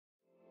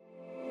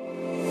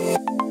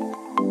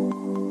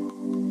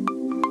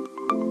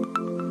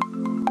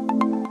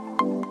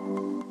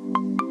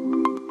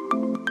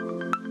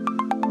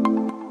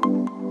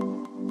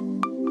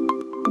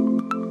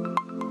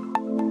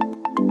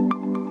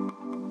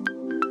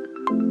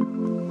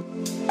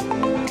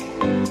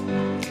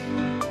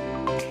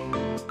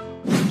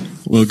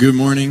Well, good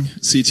morning,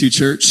 C2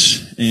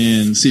 Church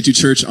and C2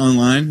 Church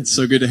Online. It's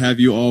so good to have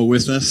you all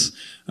with us,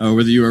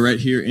 whether you are right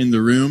here in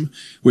the room,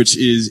 which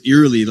is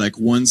eerily like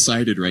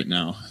one-sided right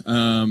now.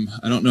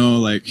 I don't know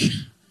like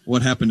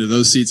what happened to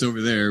those seats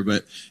over there,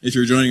 but if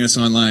you're joining us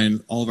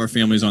online, all of our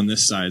family's on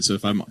this side. So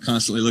if I'm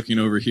constantly looking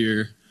over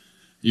here,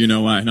 you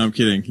know why. No, I'm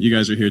kidding. You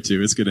guys are here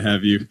too. It's good to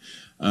have you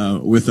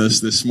with us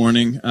this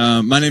morning.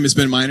 My name is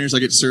Ben Miners. I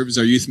get to serve as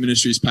our youth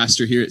ministries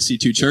pastor here at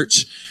C2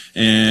 Church,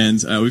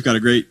 and we've got a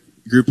great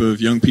group of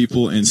young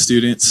people and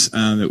students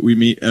that we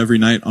meet every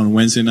night on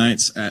Wednesday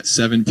nights at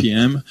 7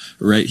 p.m.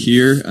 right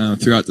here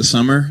throughout the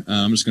summer.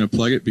 I'm just going to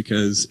plug it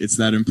because it's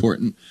that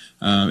important.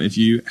 If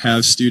you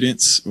have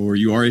students, or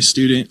you are a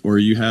student, or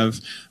you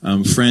have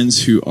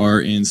friends who are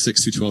in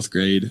 6th through 12th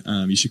grade,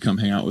 you should come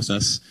hang out with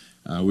us.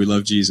 We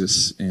love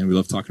Jesus, and we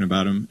love talking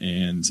about him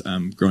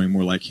and growing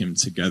more like him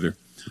together.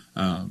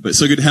 But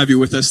so good to have you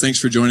with us. Thanks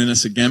for joining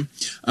us again.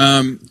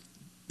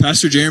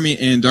 Pastor Jeremy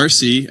and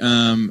Darcy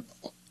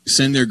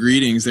send their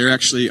greetings. They're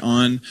actually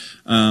on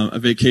a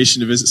vacation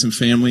to visit some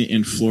family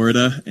in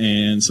Florida,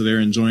 and so they're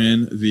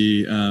enjoying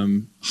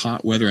the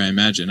hot weather, I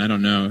imagine. I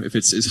don't know if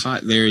it's as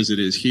hot there as it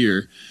is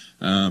here.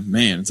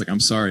 Man, it's like, I'm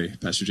sorry,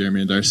 Pastor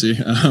Jeremy and Darcy.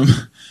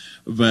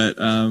 But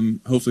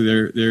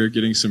hopefully they're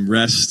getting some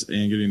rest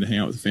and getting to hang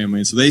out with the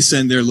family. And so they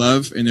send their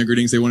love and their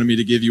greetings. They wanted me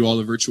to give you all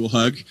a virtual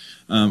hug,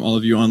 all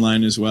of you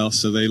online as well,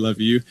 so they love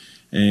you.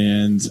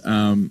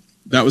 And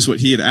that was what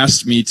he had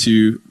asked me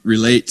to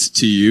relate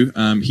to you.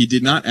 He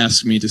did not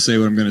ask me to say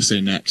what I'm going to say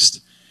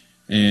next.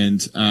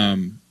 And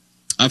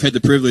I've had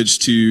the privilege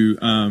to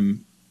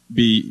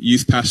be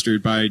youth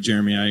pastored by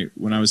Jeremy.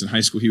 When I was in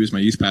high school, he was my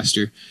youth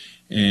pastor.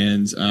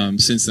 And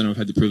since then, I've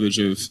had the privilege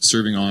of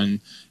serving on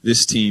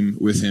this team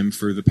with him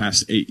for the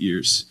past 8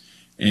 years.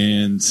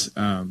 And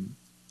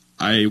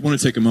I want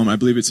to take a moment. I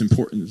believe it's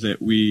important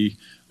that we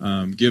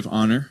give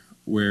honor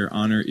where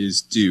honor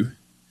is due,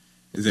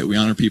 that we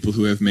honor people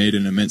who have made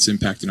an immense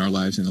impact in our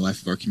lives and the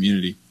life of our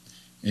community.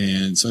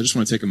 And so I just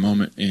want to take a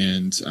moment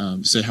and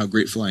say how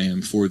grateful I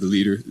am for the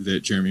leader that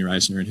Jeremy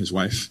Reisner and his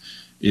wife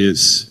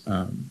is,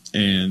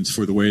 and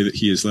for the way that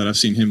he has led. I've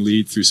seen him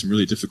lead through some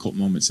really difficult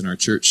moments in our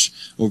church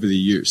over the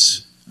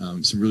years,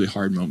 some really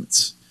hard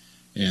moments.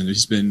 And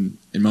there's been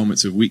in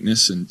moments of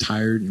weakness and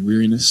tired and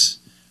weariness.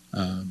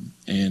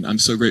 And I'm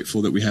so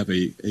grateful that we have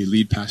a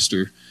lead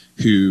pastor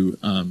who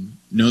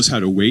knows how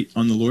to wait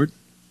on the Lord,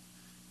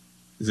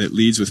 that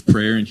leads with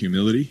prayer and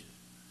humility,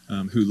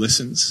 who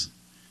listens.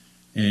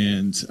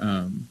 And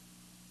I'm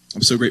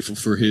so grateful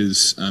for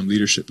his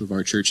leadership of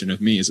our church and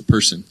of me as a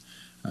person.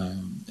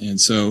 And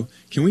so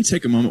can we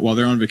take a moment while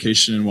they're on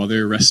vacation and while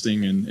they're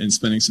resting and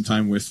spending some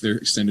time with their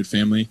extended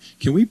family,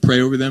 can we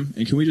pray over them,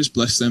 and can we just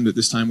bless them that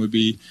this time would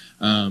be,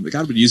 that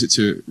God would use it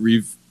to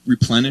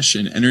replenish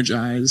and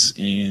energize,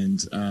 and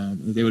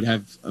that they would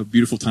have a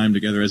beautiful time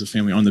together as a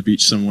family on the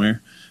beach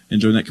somewhere,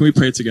 enjoying that. Can we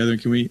pray together,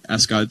 and can we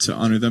ask God to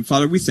honor them?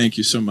 Father, we thank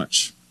you so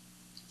much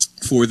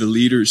for the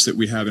leaders that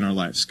we have in our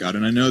lives, God.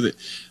 And I know that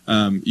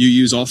you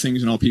use all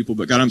things and all people,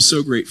 but God, I'm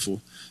so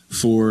grateful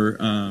for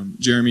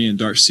Jeremy and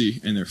Darcy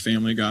and their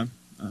family, God.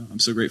 I'm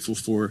so grateful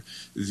for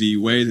the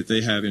way that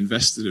they have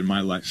invested in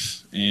my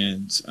life,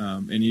 and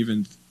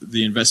even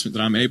the investment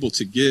that I'm able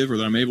to give, or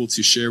that I'm able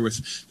to share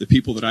with the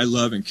people that I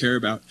love and care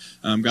about.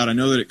 God, I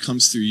know that it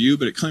comes through you,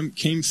 but it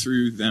came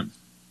through them.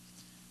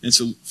 And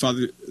so,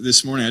 Father,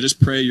 this morning, I just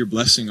pray your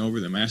blessing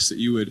over them. I ask that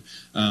you would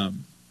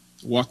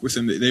walk with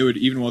them, that they would,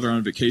 even while they're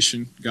on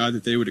vacation, God,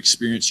 that they would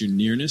experience your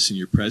nearness and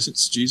your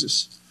presence,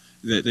 Jesus,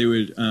 that they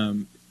would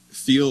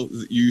feel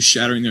you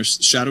shadowing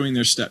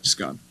their steps,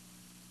 God.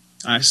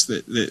 I ask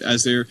that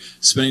as they're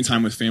spending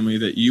time with family,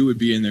 that you would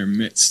be in their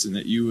midst, and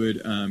that you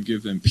would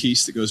give them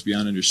peace that goes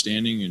beyond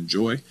understanding and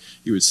joy.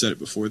 You would set it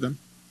before them.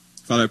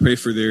 Father, I pray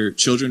for their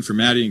children, for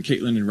Maddie and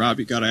Caitlin and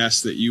Robbie. God, I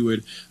ask that you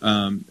would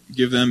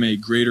give them a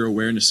greater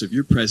awareness of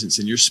your presence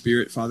and your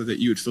spirit, Father, that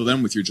you would fill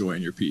them with your joy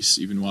and your peace,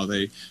 even while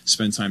they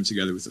spend time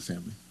together with the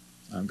family.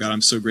 God,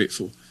 I'm so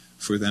grateful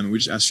for them, and we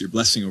just ask your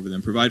blessing over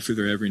them. Provide for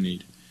their every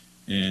need.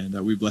 And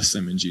we bless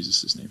them in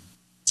Jesus' name.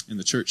 And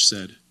the church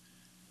said,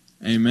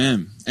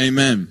 amen.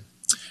 Amen.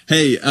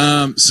 Hey,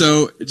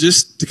 so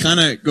just to kind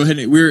of go ahead,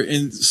 we're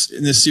in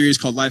this series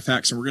called Life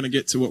Hacks, and we're going to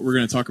get to what we're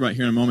going to talk about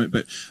here in a moment.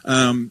 But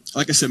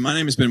like I said, my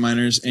name is Ben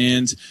Miners,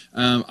 and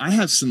I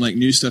have some like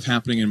new stuff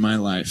happening in my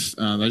life.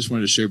 I just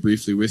wanted to share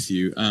briefly with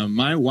you.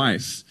 My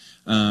wife,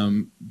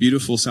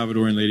 beautiful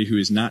Salvadoran lady who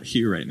is not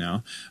here right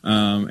now,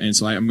 and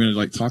so I'm going to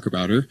like talk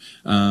about her,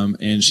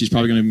 and she's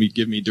probably going to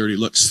give me dirty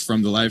looks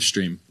from the live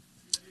stream.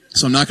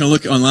 So I'm not going to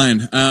look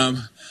online.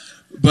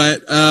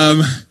 But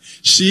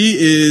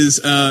she's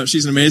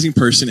an amazing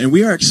person, and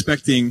we are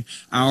expecting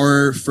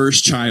our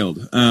first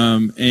child.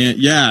 And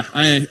yeah,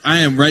 I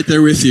am right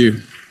there with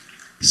you.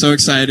 So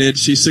excited.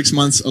 She's 6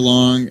 months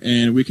along,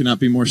 and we cannot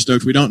be more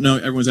stoked. We don't know.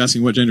 Everyone's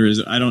asking what gender is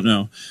it. I don't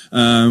know.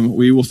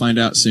 We will find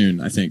out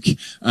soon, I think.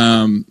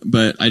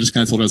 But I just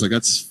kind of told her, I was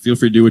like, feel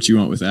free to do what you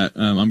want with that.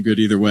 I'm good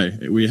either way.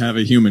 We have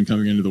a human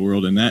coming into the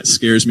world, and that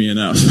scares me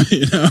enough,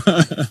 you know.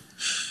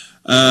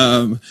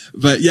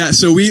 But yeah,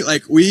 so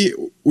we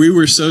we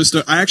were so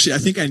stoked. I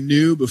think I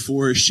knew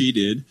before she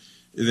did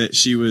that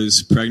she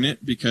was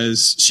pregnant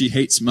because she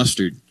hates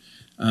mustard.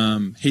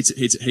 Hates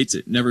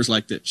it. Never's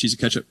liked it. She's a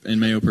ketchup and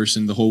mayo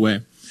person the whole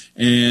way.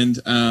 And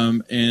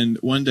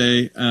one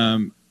day,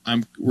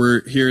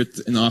 we're here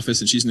in the office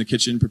and she's in the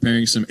kitchen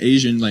preparing some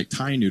Asian like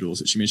Thai noodles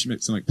that she made. She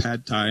made some like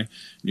pad Thai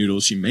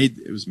noodles.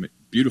 It was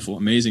beautiful,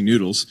 amazing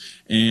noodles.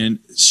 And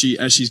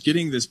as she's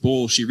getting this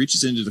bowl, she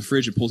reaches into the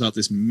fridge and pulls out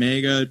this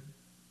mega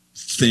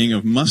thing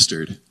of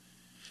mustard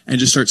and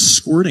just starts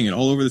squirting it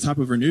all over the top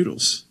of her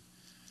noodles.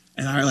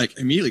 And I like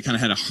immediately kind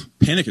of had a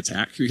panic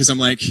attack because I'm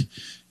like,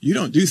 you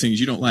don't do things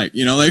you don't like,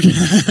 like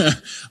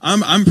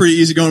I'm pretty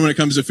easygoing when it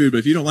comes to food, but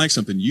if you don't like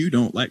something, you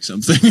don't like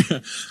something.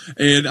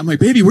 And I'm like,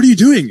 baby, what are you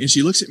doing? And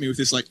she looks at me with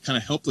this like kind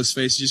of helpless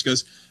face. She just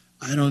goes,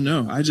 I don't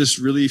know. I just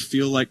really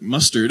feel like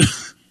mustard.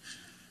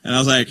 And I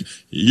was like,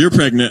 you're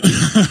pregnant.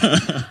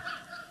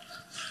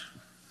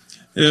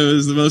 It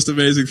was the most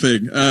amazing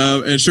thing.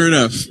 And sure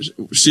enough,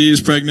 she is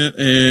pregnant,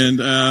 and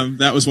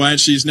that was why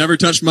she's never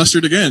touched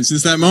mustard again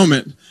since that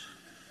moment.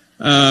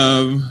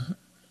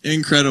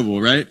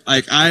 Incredible, right?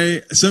 Like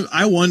I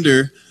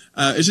wonder,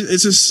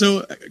 it's just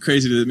so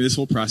crazy to me. This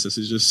whole process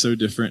is just so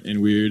different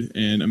and weird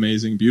and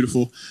amazing,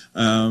 beautiful.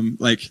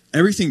 Like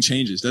everything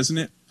changes, doesn't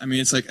it? I mean,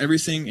 it's like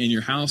everything in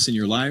your house, in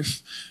your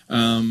life.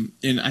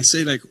 And I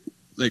say like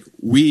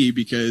we,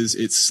 because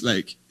it's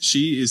like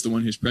she is the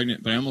one who's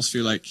pregnant, but I almost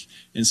feel like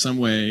in some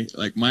way,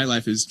 like my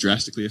life is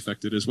drastically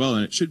affected as well,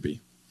 and it should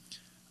be.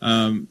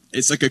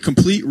 It's like a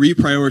complete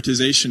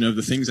reprioritization of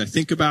the things I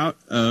think about,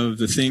 of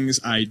the things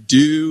I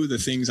do, the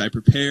things I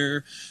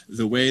prepare,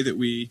 the way that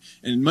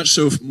and much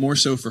so, more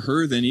so for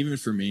her than even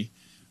for me.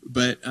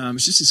 But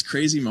it's just this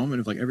crazy moment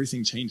of like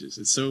everything changes.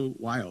 It's so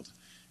wild.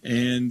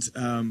 And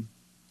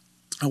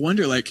I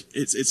wonder, like,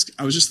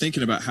 I was just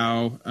thinking about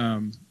how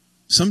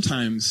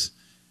sometimes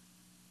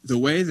the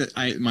way that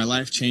my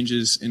life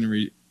changes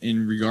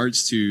in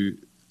regards to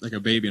like a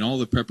baby and all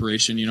the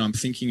preparation, I'm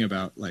thinking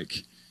about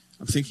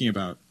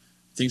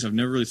things I've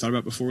never really thought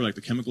about before, like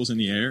the chemicals in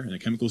the air and the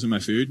chemicals in my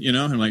food,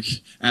 and like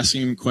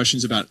asking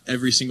questions about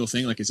every single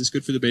thing, like, is this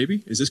good for the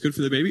baby? Is this good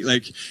for the baby?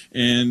 Like,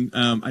 and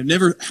I've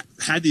never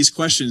had these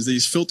questions,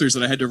 these filters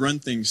that I had to run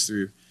things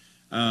through.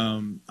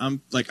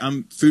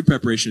 Food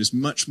preparation is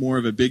much more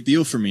of a big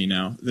deal for me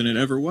now than it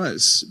ever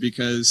was,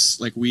 because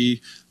like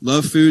we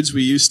love foods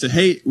we used to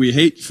hate. We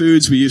hate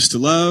foods we used to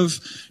love.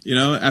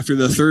 After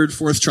the third,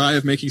 fourth try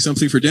of making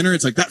something for dinner,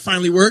 it's like, that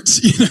finally worked.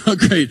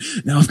 Great.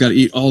 Now I've got to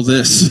eat all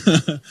this.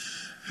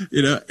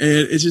 And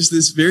it's just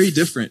this very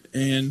different.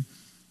 And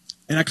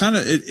I kind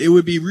of, it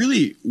would be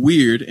really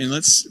weird. And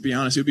let's be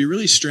honest, it would be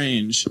really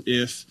strange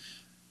if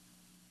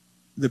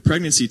the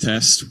pregnancy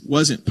test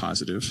wasn't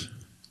positive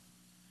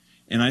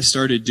and I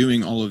started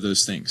doing all of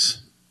those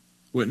things,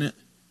 wouldn't it?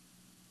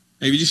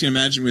 Maybe you just can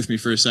imagine with me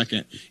for a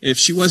second, if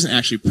she wasn't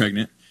actually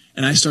pregnant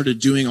and I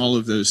started doing all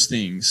of those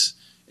things,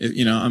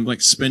 I'm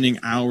like spending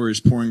hours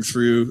pouring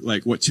through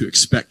like what to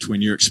expect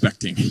when you're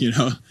expecting,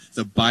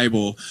 the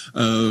Bible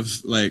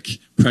of like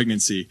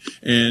pregnancy.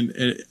 And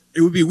it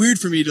would be weird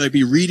for me to like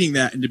be reading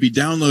that and to be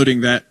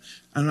downloading that.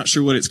 I'm not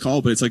sure what it's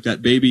called, but it's like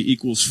that baby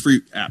equals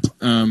fruit app.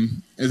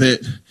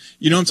 That,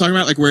 what I'm talking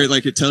about? Like where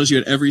like it tells you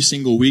at every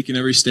single week and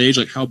every stage,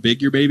 like how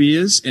big your baby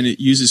is. And it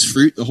uses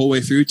fruit the whole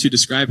way through to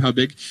describe how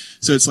big.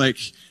 So it's like,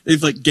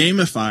 they've like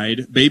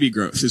gamified baby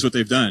growth is what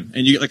they've done.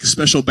 And you get like a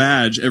special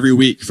badge every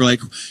week for like,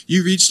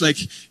 you reached like,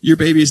 your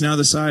baby is now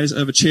the size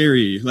of a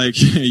cherry. Like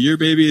your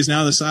baby is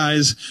now the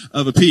size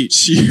of a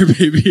peach. Your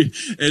baby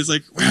is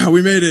like, wow,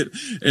 we made it.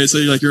 And so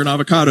you're like, you're an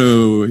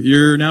avocado.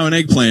 You're now an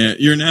eggplant.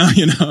 You're now,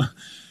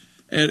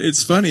 And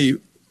it's funny.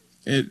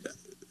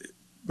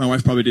 My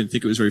wife probably didn't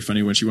think it was very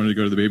funny when she wanted to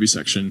go to the baby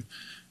section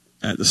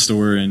at the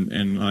store,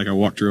 and like I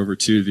walked her over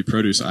to the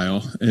produce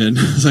aisle, and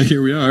I was like,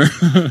 here we are.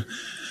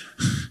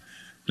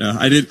 No,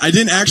 I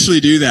didn't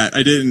actually do that.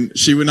 I didn't.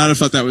 She would not have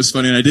thought that was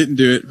funny, and I didn't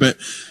do it, but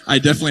I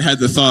definitely had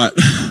the thought.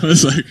 I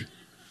was like,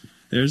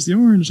 there's the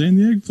orange and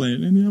the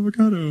eggplant and the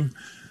avocado.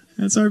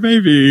 That's our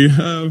baby.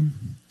 But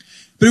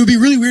it would be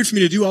really weird for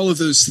me to do all of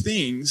those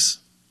things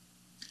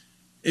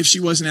if she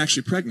wasn't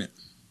actually pregnant.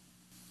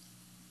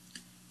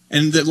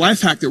 And the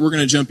life hack that we're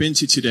going to jump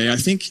into today, I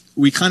think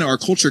our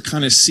culture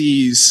kind of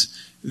sees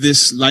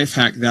this life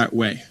hack that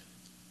way.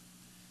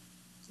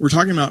 We're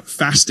talking about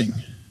fasting.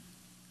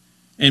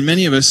 And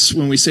many of us,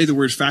 when we say the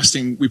word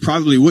fasting, we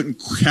probably wouldn't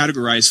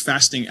categorize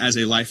fasting as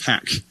a life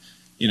hack.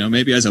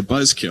 Maybe as a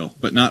buzzkill,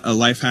 but not a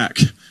life hack,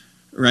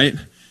 right?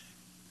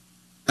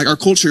 Like our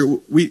culture,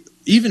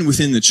 even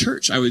within the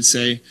church, I would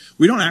say,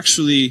 we don't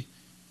actually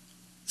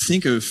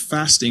think of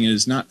fasting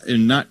as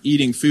not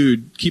eating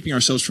food, keeping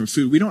ourselves from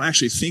food. We don't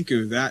actually think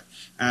of that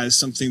as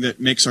something that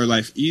makes our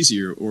life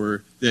easier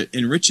or that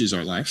enriches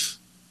our life.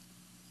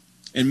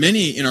 And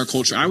many in our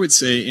culture, I would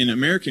say in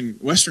American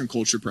Western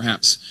culture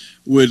perhaps,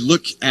 would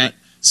look at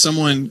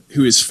someone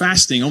who is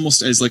fasting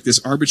almost as like this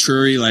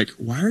arbitrary, like,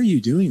 why are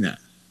you doing that?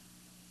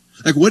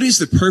 Like, what is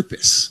the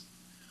purpose?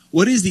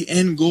 What is the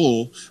end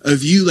goal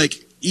of you like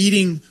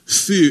eating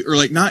food or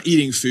like not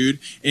eating food,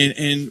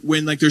 and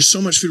when like there's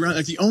so much food around,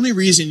 like the only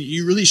reason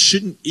you really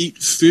shouldn't eat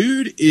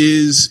food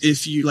is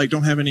if you like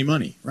don't have any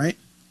money, right?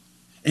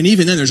 And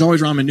even then there's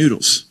always ramen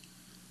noodles,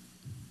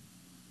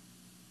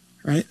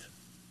 right?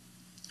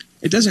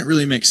 It doesn't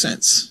really make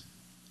sense.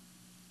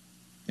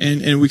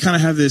 And we kind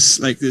of have this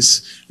like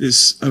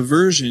this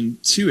aversion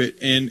to it,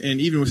 and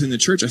even within the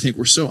church I think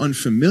we're so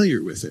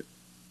unfamiliar with it.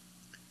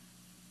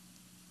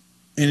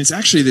 And it's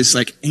actually this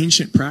like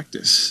ancient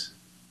practice.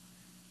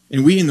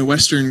 And we in the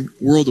Western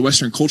world, the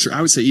Western culture,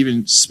 I would say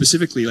even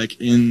specifically like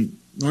in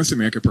North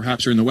America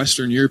perhaps, or in the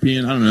Western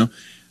European, I don't know,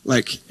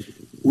 like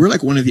we're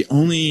like one of the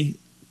only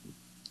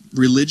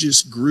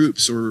religious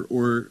groups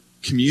or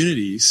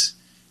communities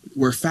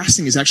where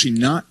fasting is actually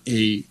not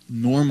a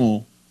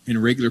normal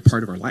and regular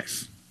part of our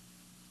life.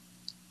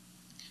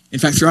 In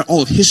fact, throughout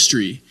all of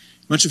history,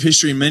 much of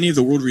history, and many of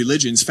the world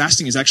religions,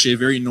 fasting is actually a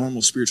very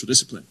normal spiritual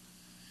discipline.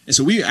 And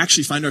so we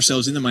actually find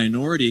ourselves in the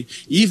minority,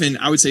 even,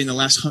 I would say, in the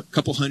last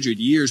couple hundred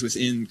years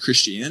within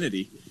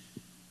Christianity,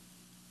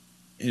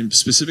 and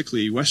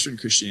specifically Western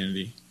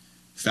Christianity,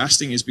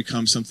 fasting has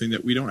become something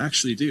that we don't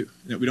actually do,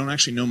 that we don't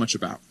actually know much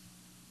about.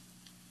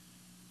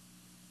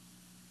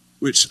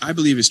 Which I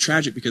believe is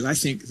tragic, because I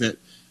think that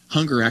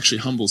hunger actually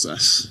humbles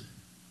us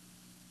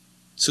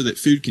so that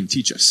food can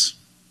teach us.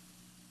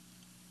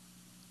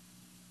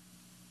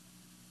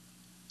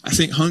 I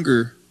think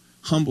hunger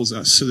humbles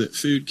us so that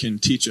food can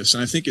teach us.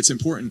 And I think it's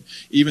important,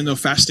 even though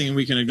fasting, and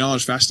we can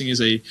acknowledge fasting is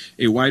a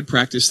wide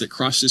practice that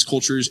crosses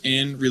cultures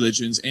and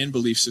religions and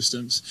belief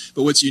systems.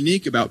 But what's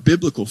unique about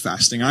biblical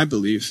fasting, I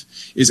believe,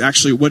 is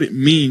actually what it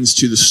means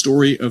to the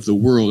story of the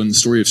world and the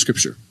story of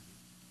Scripture.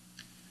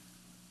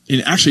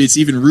 And actually, it's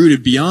even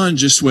rooted beyond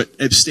just what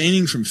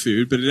abstaining from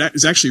food, but it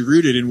is actually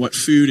rooted in what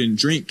food and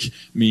drink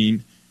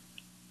mean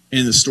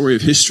in the story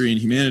of history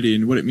and humanity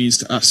and what it means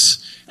to us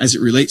as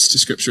it relates to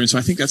Scripture. And so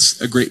I think that's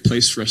a great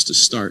place for us to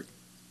start,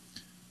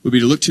 would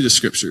be to look to the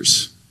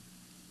Scriptures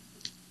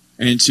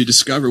and to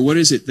discover what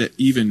is it that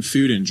even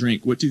food and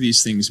drink, what do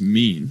these things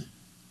mean?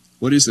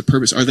 What is the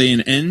purpose? Are they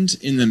an end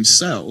in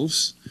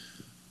themselves,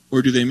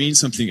 or do they mean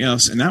something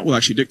else? And that will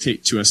actually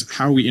dictate to us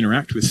how we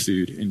interact with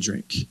food and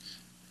drink,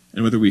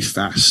 and whether we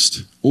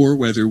fast or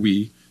whether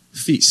we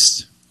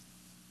feast.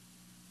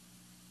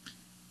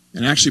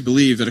 And I actually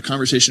believe that a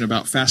conversation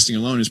about fasting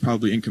alone is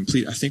probably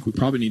incomplete. I think we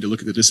probably need to look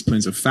at the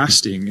disciplines of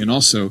fasting and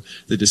also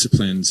the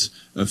disciplines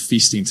of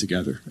feasting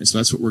together. And so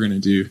that's what we're going to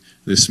do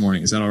this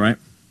morning. Is that all right?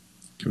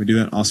 Can we do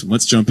that? Awesome.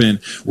 Let's jump in.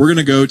 We're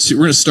going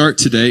to start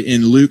today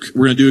in Luke.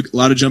 We're going to do a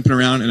lot of jumping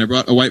around, and I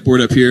brought a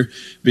whiteboard up here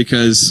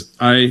because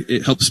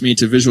it helps me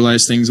to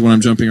visualize things when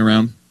I'm jumping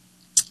around.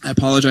 I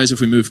apologize if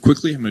we move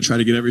quickly. I'm going to try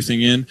to get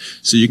everything in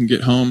so you can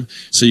get home,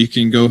 so you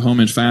can go home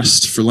and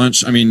fast for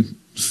lunch. Eat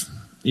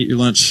your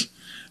lunch.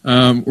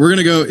 We're going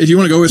to go, if you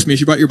want to go with me, if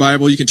you brought your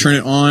Bible, you can turn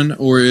it on,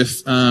 or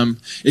if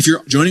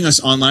you're joining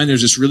us online,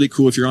 there's this really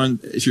cool, if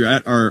you're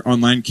at our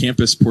online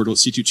campus portal at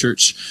C2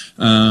 Church,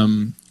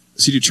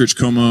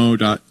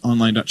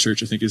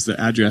 c2churchcomo.online.church, I think is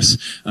the address.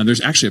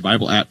 There's actually a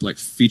Bible app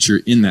feature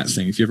in that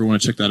thing. If you ever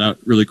want to check that out,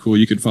 really cool.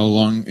 You can follow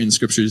along in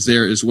scriptures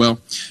there as well.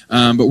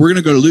 But we're going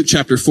to go to Luke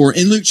chapter 4.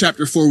 In Luke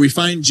chapter 4, we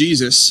find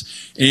Jesus,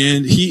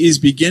 and he is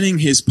beginning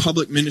his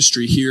public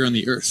ministry here on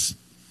the earth.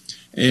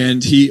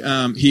 And he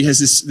has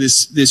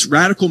this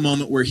radical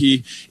moment where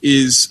he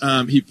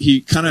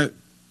kind of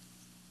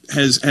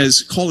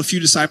has called a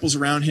few disciples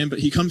around him, but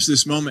he comes to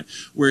this moment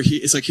where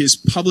it's like his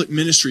public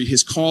ministry,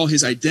 his call,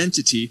 his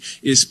identity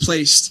is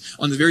placed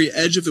on the very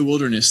edge of the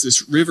wilderness,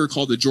 this river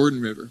called the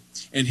Jordan River.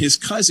 And his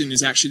cousin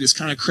is actually this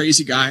kind of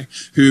crazy guy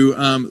who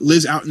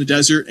lives out in the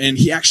desert. And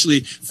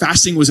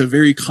fasting was a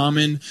very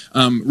common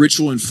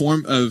ritual and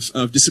form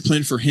of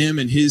discipline for him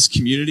and his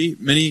community.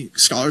 Many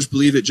scholars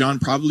believe that John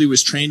probably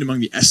was trained among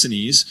the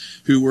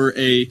Essenes, who were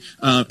a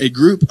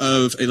group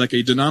of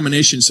a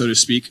denomination, so to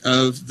speak,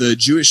 of the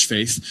Jewish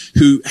faith,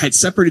 who had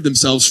separated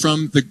themselves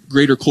from the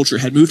greater culture,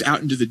 had moved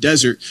out into the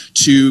desert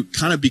to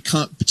kind of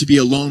be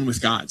alone with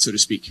God, so to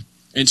speak,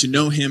 and to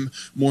know him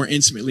more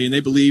intimately. And they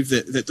believed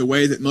that the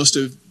way that most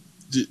of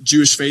the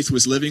Jewish faith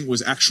was living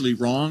was actually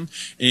wrong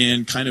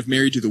and kind of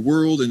married to the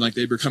world, and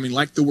they were becoming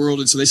like the world.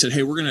 And so they said,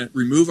 hey, we're going to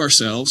remove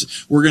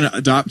ourselves. We're going to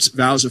adopt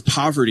vows of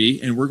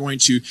poverty, and we're going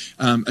to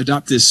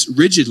adopt this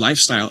rigid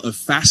lifestyle of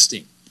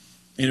fasting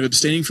and of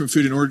abstaining from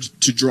food in order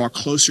to draw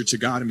closer to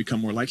God and become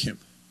more like him.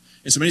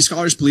 And so many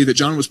scholars believe that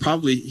John was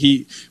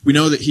we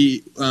know that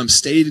he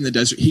stayed in the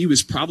desert. He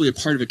was probably a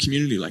part of a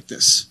community like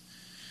this.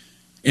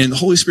 And the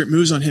Holy Spirit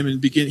moves on him,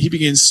 and he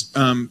begins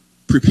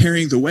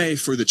preparing the way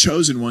for the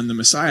chosen one, the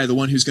Messiah, the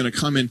one who's going to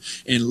come in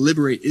and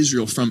liberate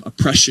Israel from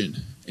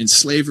oppression and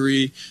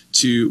slavery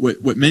to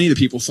what many of the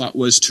people thought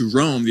was to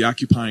Rome, the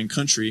occupying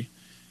country.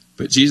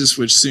 But Jesus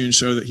would soon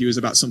show that he was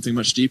about something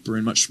much deeper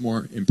and much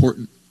more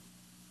important.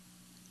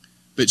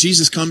 But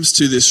Jesus comes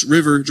to this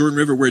river, Jordan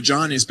River, where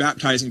John is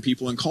baptizing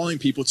people and calling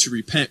people to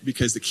repent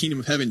because the kingdom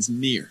of heaven's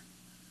near.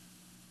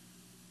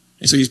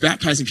 And so he's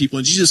baptizing people,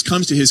 and Jesus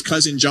comes to his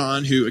cousin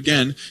John, who,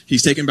 again,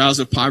 he's taken vows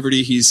of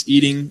poverty. He's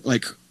eating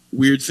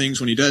weird things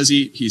when he does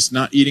eat. He's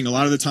not eating a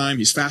lot of the time.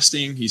 He's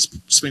fasting. He's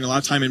spending a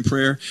lot of time in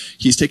prayer.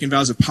 He's taken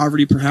vows of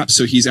poverty, perhaps.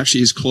 So he's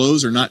actually, his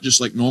clothes are not just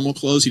like normal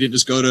clothes. He didn't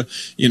just go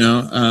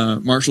to,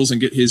 Marshall's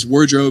and get his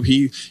wardrobe.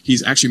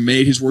 He's actually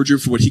made his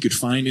wardrobe for what he could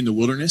find in the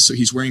wilderness. So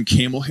he's wearing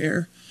camel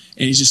hair,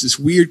 and he's just this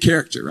weird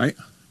character, right?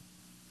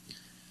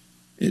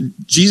 And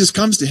Jesus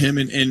comes to him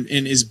and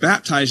is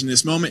baptized in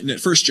this moment. And at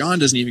first, John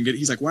doesn't even get it.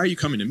 He's like, why are you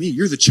coming to me?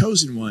 You're the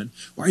chosen one.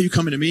 Why are you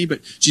coming to me?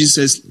 But Jesus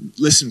says,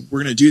 listen, we're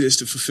going to do this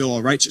to fulfill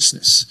all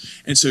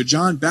righteousness. And so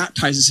John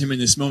baptizes him in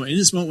this moment. In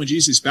this moment when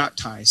Jesus is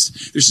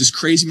baptized, there's this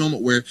crazy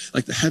moment where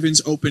like the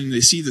heavens open and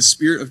they see the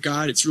Spirit of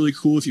God. It's really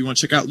cool. If you want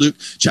to check out Luke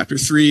chapter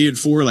 3 and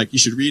 4, like you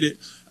should read it.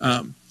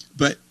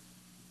 But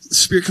the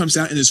Spirit comes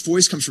down and his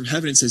voice comes from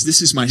heaven and says,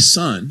 this is my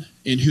Son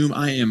in whom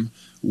I am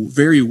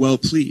very well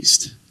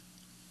pleased.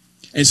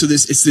 And so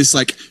it's this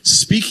like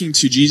speaking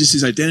to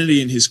Jesus'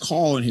 identity and his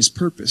call and his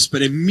purpose.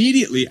 But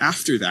immediately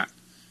after that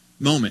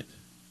moment,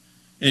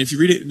 and if you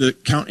read it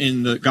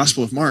in the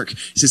Gospel of Mark, it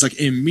says like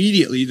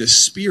immediately the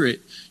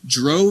Spirit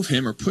drove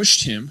him or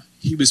pushed him.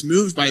 He was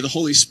moved by the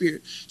Holy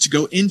Spirit to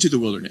go into the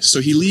wilderness. So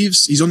he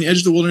leaves, he's on the edge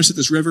of the wilderness at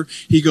this river.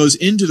 He goes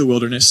into the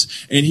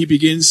wilderness and he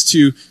begins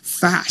to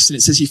fast. And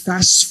it says he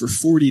fasts for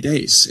 40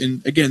 days.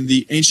 And again,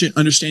 the ancient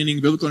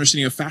understanding, biblical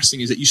understanding of fasting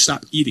is that you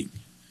stop eating.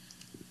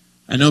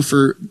 I know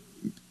for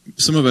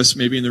some of us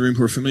maybe in the room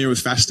who are familiar with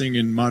fasting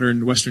in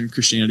modern Western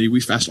Christianity,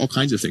 we fast all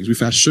kinds of things. We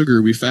fast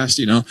sugar. We fast,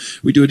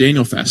 we do a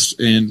Daniel fast.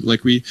 And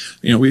like we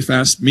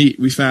fast meat.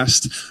 We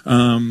fast,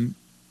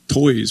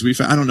 toys.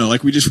 I don't know.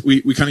 Like we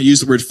kind of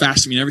use the word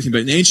fast to mean everything.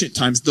 But in ancient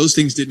times, those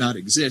things did not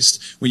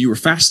exist. When you were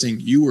fasting,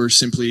 you were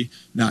simply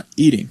not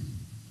eating.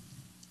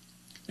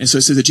 And so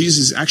it says that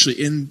Jesus is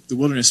actually in the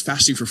wilderness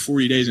fasting for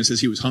 40 days, and it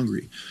says he was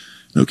hungry.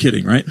 No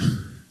kidding, right?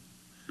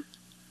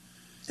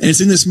 And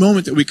it's in this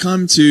moment that we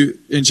come to,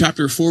 in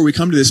chapter 4, we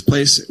come to this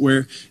place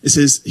where it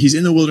says he's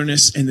in the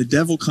wilderness and the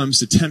devil comes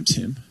to tempt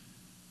him.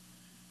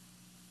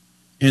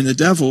 And the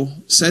devil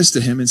says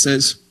to him and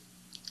says,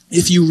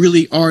 if you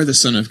really are the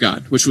Son of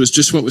God, which was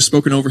just what was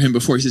spoken over him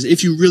before. He says,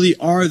 if you really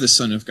are the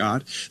Son of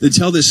God, then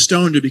tell this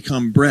stone to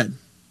become bread.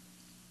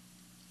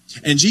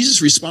 And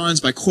Jesus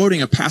responds by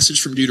quoting a passage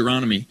from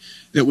Deuteronomy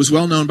that was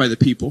well known by the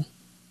people.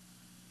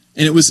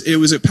 And it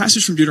was a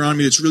passage from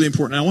Deuteronomy that's really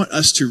important. I want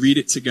us to read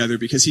it together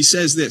because he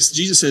says this.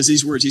 Jesus says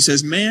these words. He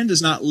says, man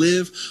does not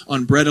live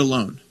on bread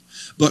alone,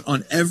 but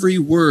on every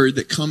word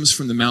that comes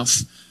from the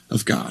mouth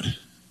of God.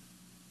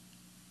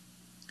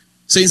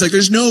 So he's like,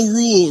 there's no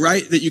rule,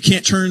 right, that you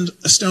can't turn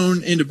a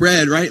stone into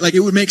bread, right? Like it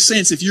would make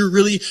sense if you're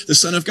really the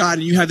Son of God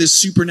and you have this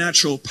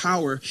supernatural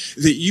power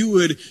that you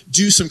would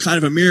do some kind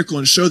of a miracle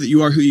and show that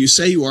you are who you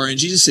say you are. And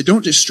Jesus said,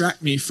 don't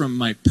distract me from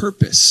my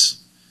purpose.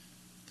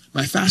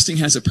 My fasting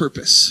has a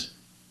purpose.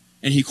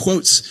 And he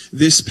quotes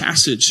this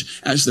passage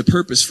as the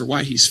purpose for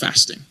why he's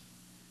fasting.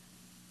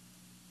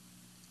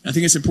 I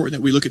think it's important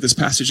that we look at this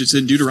passage. It's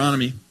in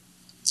Deuteronomy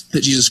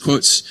that Jesus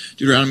quotes.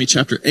 Deuteronomy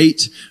chapter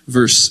 8,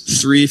 verse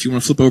 3, if you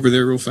want to flip over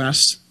there real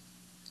fast.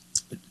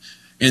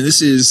 And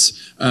this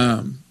is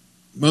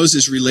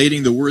Moses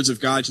relating the words of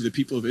God to the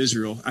people of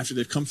Israel after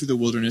they've come through the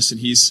wilderness.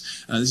 And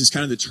this is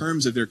kind of the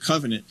terms of their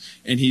covenant.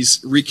 And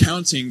he's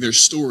recounting their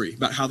story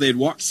about how they had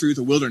walked through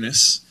the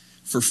wilderness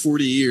for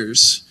 40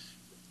 years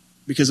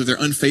because of their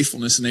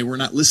unfaithfulness, and they were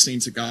not listening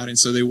to God. And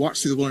so they walked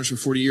through the wilderness for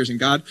 40 years, and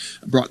God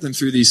brought them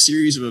through these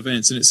series of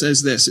events. And it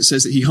says this. It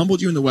says that he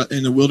humbled you in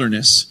the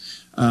wilderness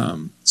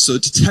so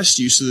to test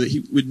you so that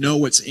he would know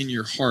what's in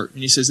your heart.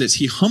 And he says this.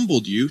 He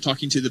humbled you,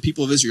 talking to the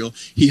people of Israel.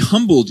 He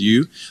humbled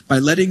you by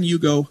letting you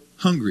go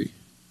hungry.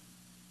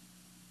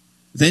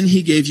 Then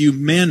he gave you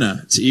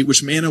manna to eat,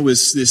 which manna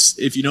was this,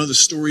 if you know the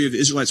story of the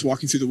Israelites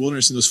walking through the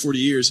wilderness in those 40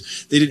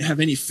 years, they didn't have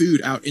any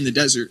food out in the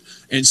desert.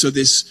 And so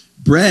this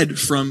bread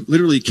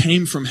literally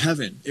came from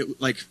heaven. It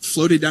like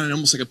floated down and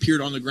almost like appeared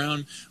on the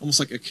ground,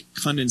 almost like a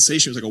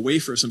condensation. It was like a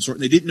wafer of some sort.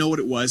 And they didn't know what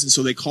it was. And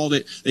so they called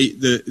it,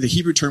 the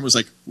Hebrew term was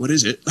like, what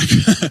is it?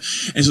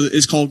 And so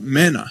it's called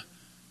manna.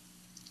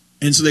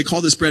 And so they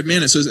call this bread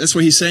manna. So that's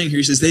what he's saying here.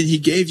 He says, then he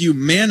gave you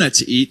manna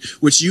to eat,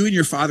 which you and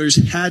your fathers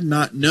had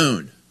not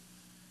known.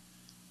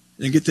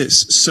 And get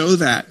this, so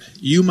that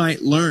you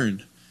might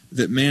learn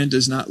that man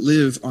does not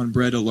live on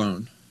bread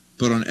alone,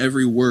 but on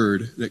every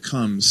word that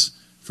comes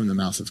from the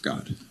mouth of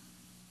God.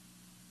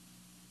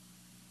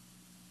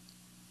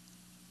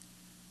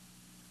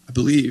 I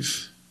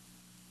believe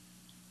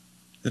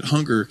that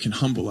hunger can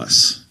humble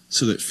us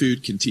so that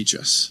food can teach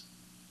us.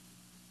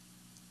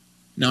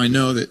 Now I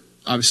know that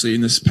obviously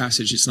in this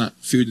passage it's not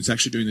food that's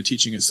actually doing the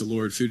teaching, it's the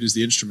Lord. Food is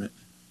the instrument.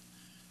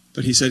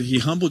 But he said he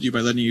humbled you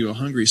by letting you go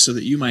hungry so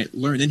that you might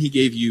learn. Then he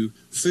gave you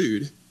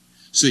food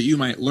so that you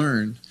might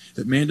learn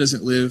that man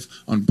doesn't live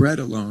on bread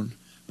alone,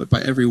 but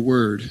by every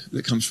word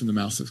that comes from the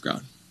mouth of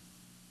God.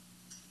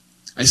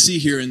 I see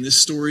here in this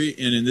story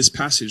and in this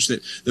passage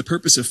that the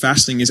purpose of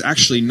fasting is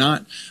actually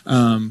not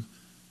a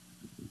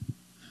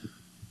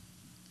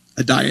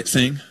diet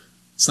thing.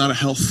 It's not a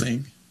health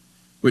thing,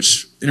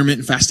 which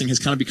intermittent fasting has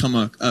kind of become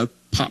a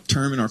pop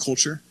term in our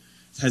culture.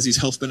 It has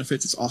these health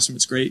benefits. It's awesome.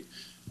 It's great.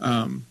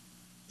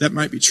 that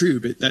might be true,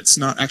 but that's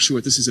not actually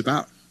what this is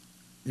about.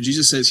 And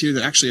Jesus says here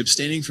that actually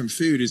abstaining from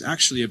food is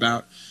actually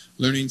about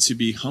learning to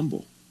be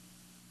humble.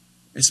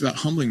 It's about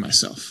humbling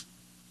myself.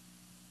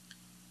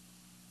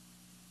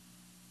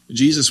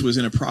 Jesus was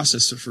in a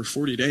process for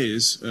 40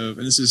 days of,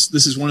 and this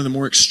is one of the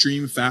more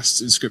extreme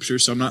fasts in Scripture,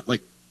 so I'm not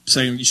like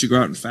saying you should go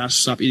out and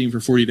fast, stop eating for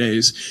 40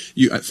 days.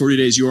 At 40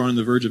 days, you are on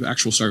the verge of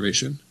actual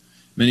starvation.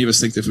 Many of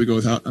us think that if we go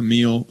without a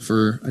meal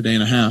for a day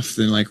and a half,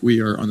 then like we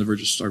are on the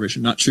verge of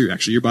starvation. Not true.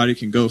 Actually, your body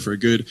can go for a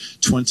good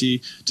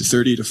 20 to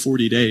 30 to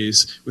 40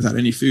 days without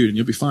any food, and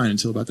you'll be fine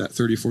until about that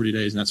 30, 40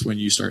 days, and that's when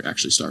you start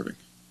actually starving.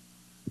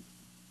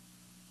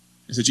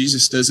 And so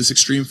Jesus does this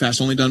extreme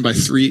fast, only done by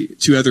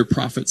two other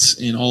prophets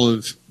in all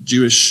of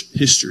Jewish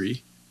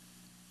history.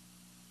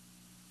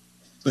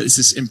 But it's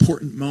this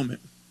important moment.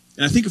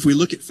 And I think if we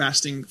look at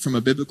fasting from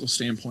a biblical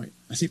standpoint,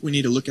 I think we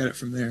need to look at it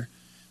from there.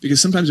 Because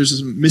sometimes there's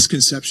some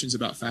misconceptions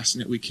about fasting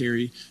that we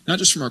carry, not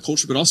just from our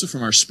culture, but also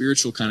from our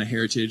spiritual kind of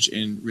heritage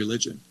and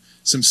religion.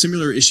 Some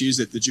similar issues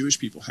that the Jewish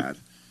people had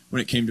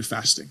when it came to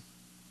fasting.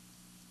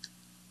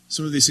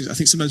 Some of these things, I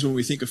think sometimes when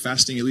we think of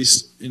fasting, at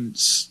least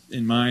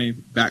in my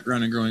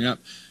background and growing up,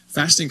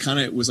 fasting kind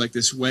of was like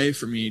this way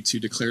for me to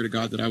declare to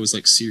God that I was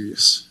like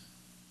serious.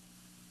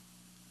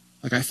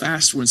 Like I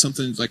fast when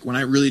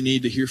I really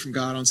need to hear from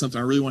God on something.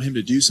 I really want him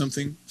to do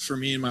something for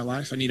me in my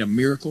life. I need a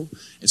miracle.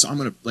 And so I'm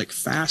going to like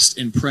fast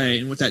and pray.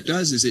 And what that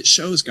does is it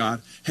shows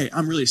God, hey,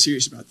 I'm really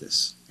serious about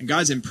this. And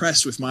God's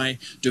impressed with my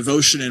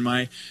devotion and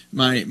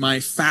my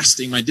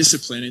fasting, my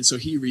discipline. And so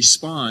he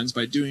responds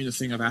by doing the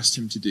thing I've asked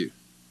him to do.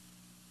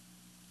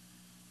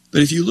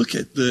 But if you look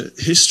at the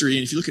history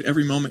and if you look at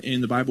every moment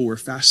in the Bible where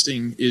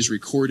fasting is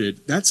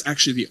recorded, that's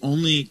actually the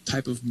only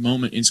type of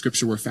moment in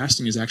Scripture where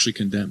fasting is actually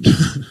condemned.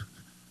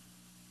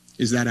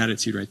 Is that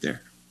attitude right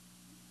there.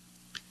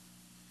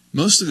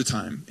 Most of the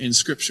time in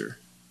Scripture,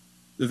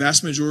 the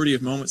vast majority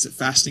of moments that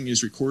fasting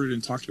is recorded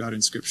and talked about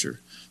in Scripture,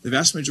 the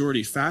vast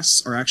majority of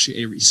fasts are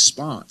actually a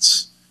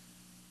response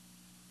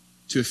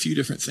to a few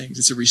different things.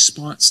 It's a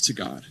response to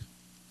God.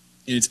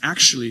 And it's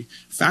actually,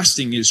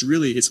 fasting is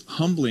really, it's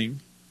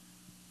humbling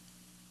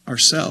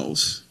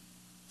ourselves.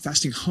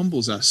 Fasting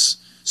humbles us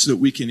so that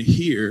we can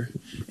hear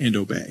and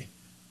obey.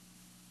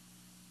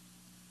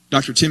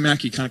 Dr. Tim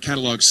Mackie kind of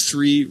catalogs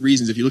 3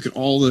 reasons. If you look at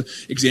all the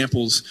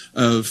examples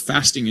of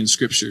fasting in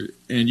Scripture,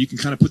 and you can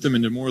kind of put them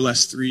into more or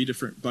less 3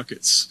 different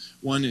buckets.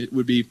 One, it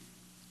would be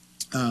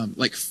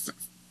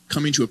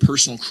coming to a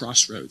personal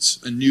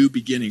crossroads, a new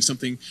beginning.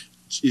 Something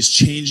is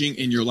changing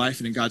in your life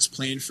and in God's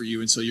plan for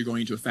you, and so you're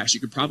going to a fast. You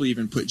could probably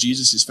even put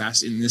Jesus'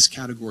 fast in this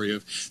category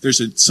of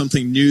there's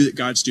something new that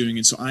God's doing,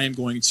 and so I am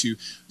going to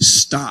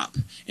stop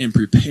and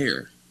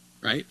prepare,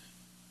 right?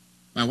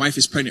 My wife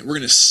is pregnant. We're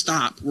going to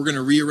stop. We're going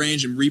to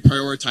rearrange and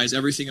reprioritize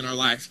everything in our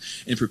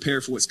life and prepare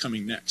for what's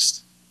coming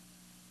next.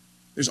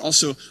 There's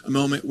also a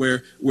moment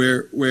where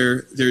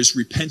there's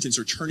repentance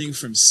or turning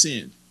from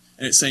sin.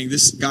 And it's saying,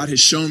 God has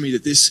shown me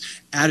that this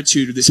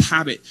attitude or this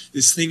habit,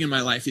 this thing in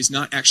my life is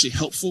not actually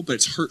helpful, but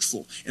it's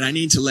hurtful. And I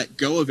need to let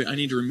go of it. I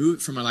need to remove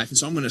it from my life. And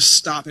so I'm going to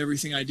stop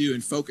everything I do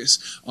and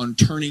focus on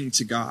turning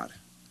to God.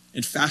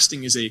 And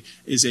fasting is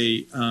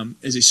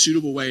a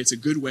suitable way. It's a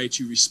good way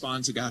to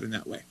respond to God in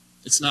that way.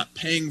 It's not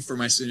paying for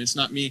my sin. It's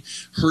not me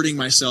hurting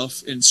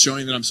myself and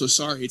showing that I'm so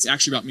sorry. It's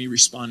actually about me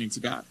responding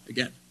to God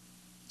again.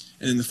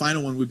 And then the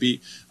final one would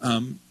be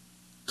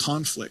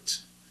conflict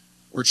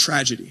or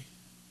tragedy.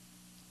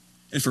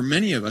 And for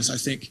many of us, I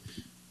think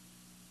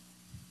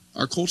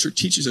our culture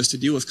teaches us to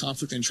deal with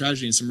conflict and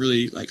tragedy in some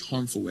really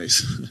harmful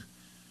ways.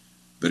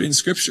 But in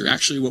Scripture,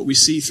 actually what we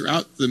see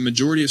throughout the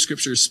majority of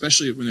Scripture,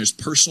 especially when there's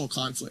personal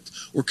conflict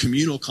or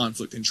communal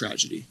conflict and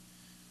tragedy,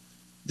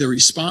 the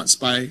response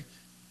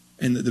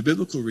and the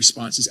biblical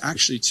response is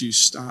actually to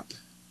stop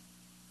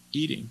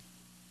eating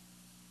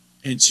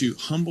and to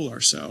humble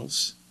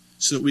ourselves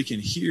so that we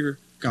can hear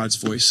God's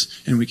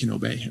voice and we can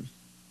obey him.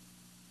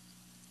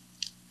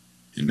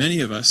 And many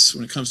of us,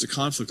 when it comes to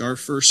conflict, our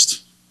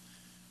first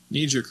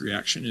knee-jerk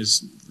reaction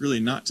is really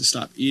not to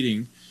stop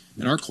eating.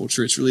 In our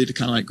culture, it's really to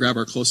kind of grab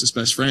our closest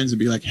best friends and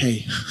be like,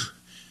 hey,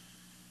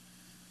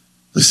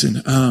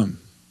 listen,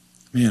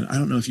 man, I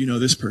don't know if you know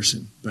this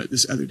person, but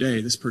this other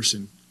day, this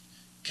person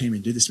came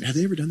and did this to me. Have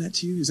they ever done that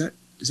to you? Is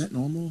that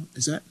normal?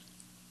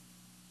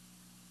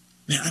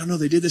 Man, I don't know.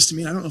 They did this to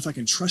me, and I don't know if I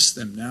can trust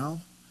them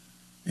now.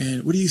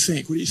 And what do you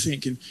think? What do you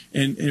think?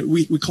 And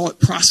we call it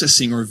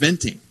processing or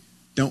venting,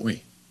 don't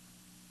we?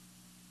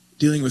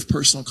 Dealing with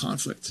personal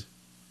conflict.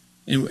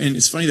 And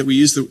it's funny that we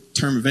use the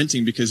term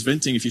venting, because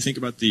venting, if you think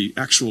about the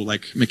actual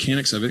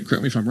mechanics of it,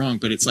 correct me if I'm wrong,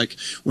 but it's like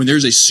when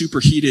there's a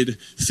superheated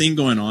thing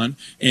going on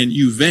and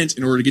you vent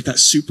in order to get that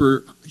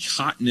super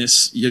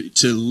hotness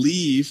to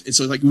leave. And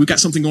so we've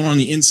got something going on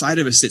the inside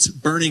of us that's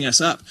burning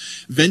us up.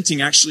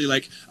 Venting actually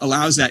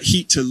allows that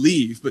heat to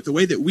leave. But the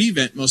way that we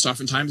vent most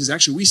oftentimes is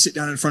actually we sit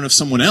down in front of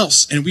someone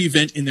else and we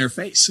vent in their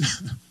face.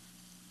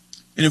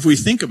 And if we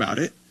think about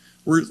it,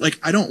 we're like,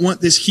 I don't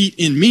want this heat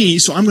in me,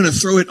 so I'm going to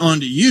throw it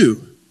onto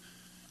you.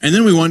 And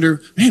then we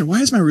wonder, man,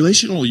 why is my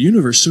relational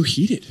universe so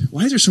heated?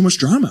 Why is there so much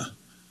drama?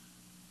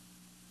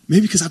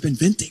 Maybe because I've been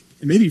venting.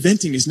 And maybe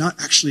venting is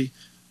not actually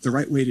the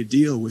right way to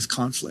deal with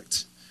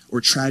conflict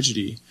or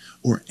tragedy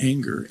or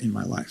anger in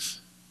my life.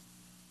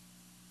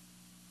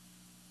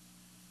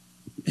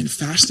 And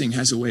fasting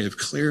has a way of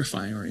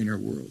clarifying our inner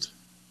world.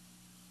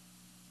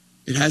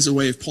 It has a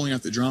way of pulling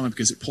out the drama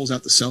because it pulls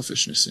out the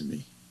selfishness in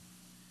me.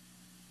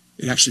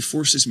 It actually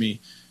forces me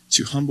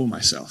to humble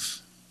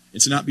myself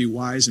and to not be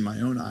wise in my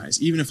own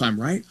eyes, even if I'm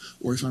right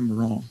or if I'm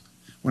wrong.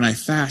 When I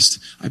fast,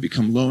 I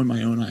become low in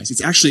my own eyes.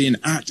 It's actually an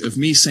act of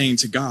me saying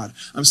to God,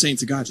 I'm saying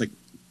to God, like,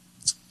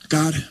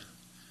 God,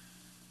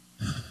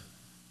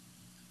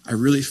 I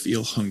really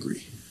feel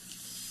hungry.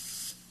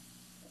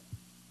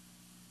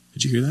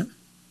 Did you hear that?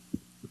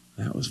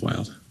 That was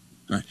wild.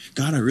 All right.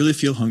 God, I really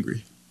feel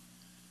hungry.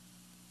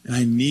 And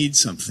I need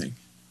something.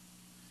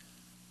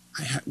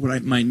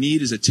 My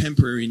need is a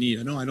temporary need.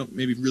 I know I don't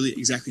maybe really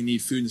exactly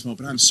need food in this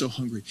moment, but I'm so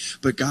hungry.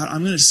 But God,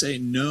 I'm going to say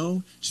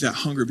no to that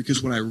hunger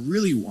because what I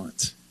really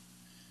want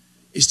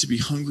is to be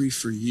hungry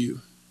for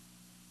you.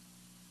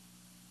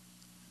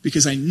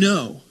 Because I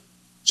know,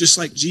 just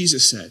like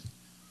Jesus said,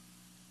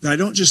 that I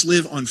don't just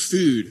live on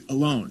food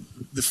alone.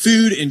 The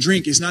food and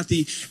drink is not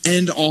the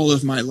end all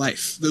of my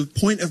life. The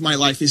point of my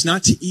life is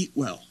not to eat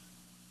well.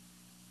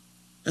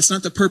 That's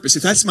not the purpose.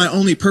 If that's my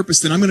only purpose,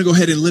 then I'm going to go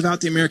ahead and live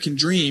out the American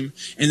dream.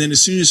 And then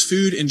as soon as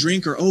food and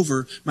drink are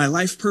over, my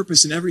life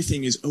purpose and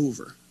everything is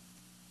over.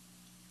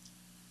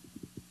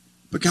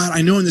 But God,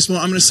 I know in this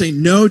moment, I'm going to say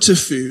no to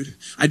food.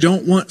 I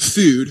don't want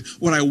food.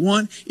 What I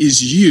want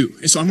is you.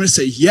 And so I'm going to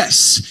say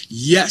yes,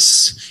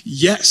 yes,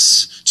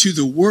 yes to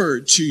the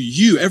word, to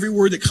you. Every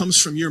word that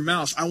comes from your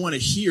mouth, I want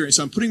to hear. And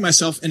so I'm putting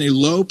myself in a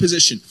low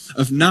position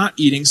of not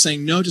eating,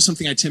 saying no to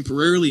something I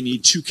temporarily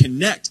need to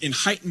connect and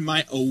heighten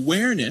my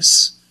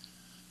awareness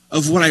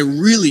of what I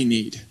really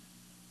need,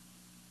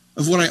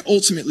 of what I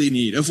ultimately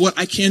need, of what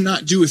I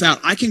cannot do without.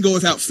 I can go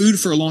without food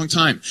for a long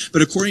time,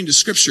 but according to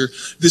Scripture,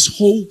 this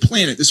whole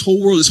planet, this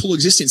whole world, this whole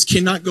existence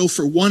cannot go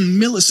for 1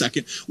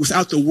 millisecond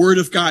without the Word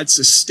of God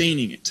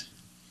sustaining it.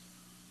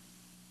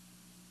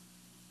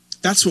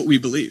 That's what we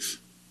believe.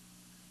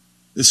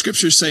 The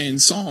Scriptures say in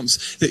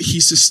Psalms that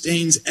He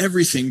sustains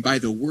everything by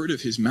the word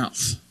of His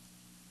mouth.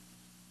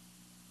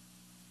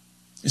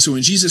 And so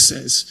when Jesus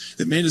says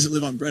that man doesn't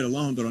live on bread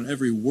alone, but on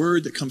every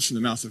word that comes from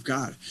the mouth of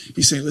God,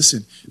 He's saying,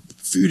 listen,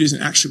 food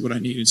isn't actually what I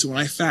need. And so when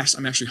I fast,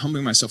 I'm actually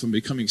humbling myself. I'm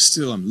becoming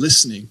still. I'm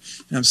listening.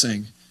 And I'm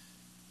saying,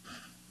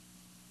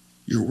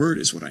 your word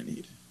is what I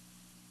need.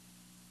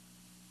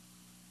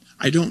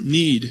 I don't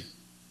need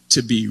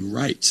to be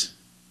right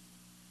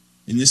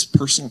in this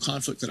personal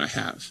conflict that I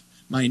have.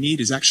 My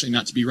need is actually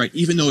not to be right,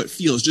 even though it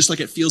feels, just like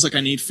it feels like I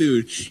need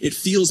food, it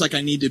feels like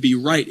I need to be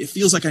right. It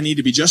feels like I need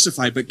to be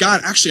justified. But God,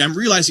 actually, I'm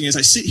realizing as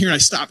I sit here and I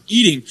stop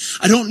eating,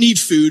 I don't need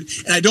food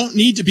and I don't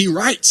need to be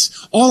right.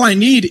 All I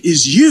need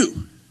is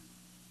you.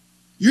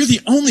 You're the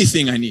only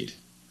thing I need.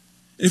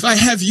 And if I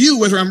have you,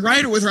 whether I'm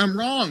right or whether I'm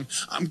wrong,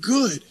 I'm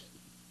good.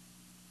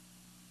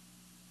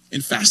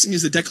 And fasting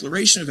is the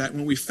declaration of that.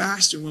 When we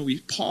fast and when we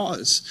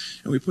pause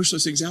and we push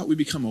those things out, we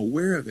become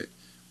aware of it.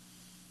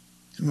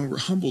 And when we're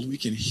humbled, we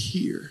can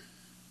hear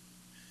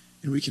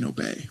and we can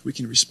obey. We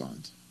can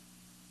respond.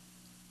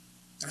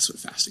 That's what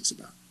fasting's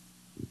about.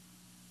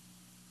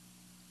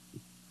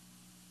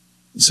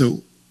 And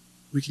so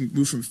we can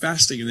move from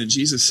fasting, and then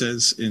Jesus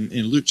says in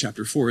Luke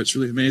chapter 4, it's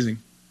really amazing.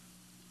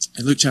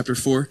 In Luke chapter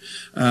 4,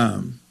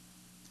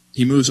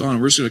 he moves on.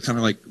 We're just going to kind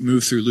of like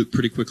move through Luke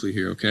pretty quickly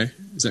here, okay?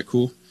 Is that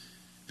cool?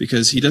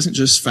 Because he doesn't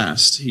just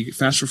fast. He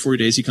fasts for 40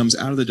 days. He comes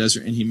out of the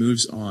desert and he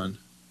moves on.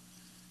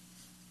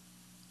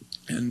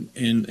 And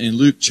in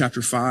Luke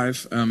chapter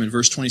 5, in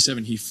verse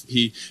 27,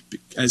 he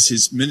as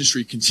his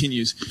ministry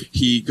continues,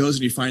 he goes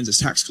and he finds this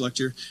tax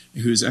collector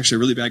who's actually a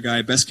really bad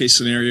guy. Best case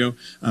scenario,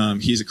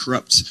 he's a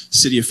corrupt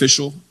city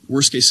official.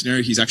 Worst case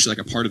scenario, he's actually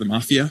like a part of the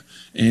mafia.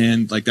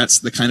 And like that's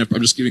the kind of,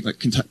 I'm just giving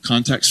like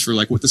context for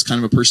like what this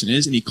kind of a person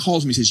is. And he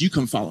calls me, he says, you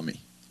come follow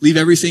me. Leave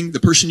everything, the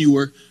person you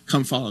were,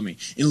 come follow me.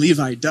 And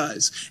Levi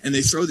does. And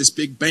they throw this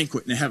big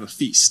banquet and they have a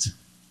feast.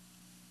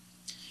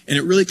 And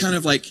it really kind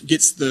of like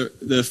gets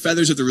the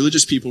feathers of the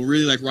religious people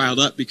really like riled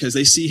up because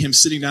they see him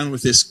sitting down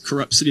with this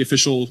corrupt city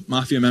official,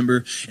 mafia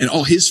member, and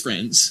all his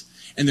friends.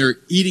 And they're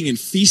eating and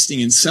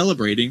feasting and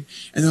celebrating.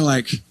 And they're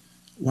like,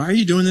 why are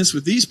you doing this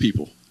with these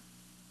people?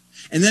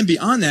 And then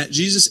beyond that,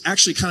 Jesus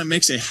actually kind of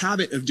makes a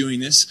habit of doing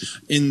this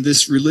in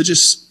this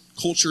religious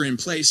culture in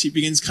place. He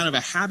begins kind of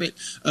a habit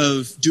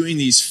of doing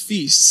these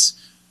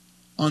feasts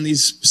on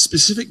these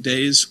specific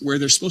days where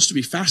they're supposed to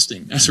be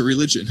fasting as a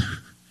religion.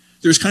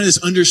 There's kind of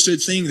this understood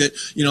thing that,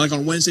 you know, like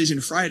on Wednesdays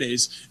and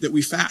Fridays that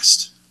we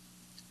fast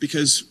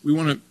because we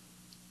want to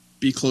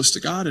be close to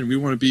God and we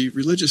want to be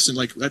religious and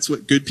like that's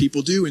what good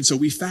people do. And so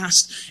we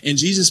fast, and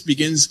Jesus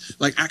begins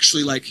like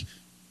actually like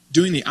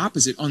doing the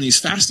opposite. On these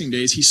fasting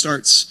days, he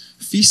starts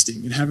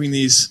feasting and having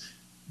these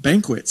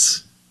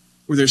banquets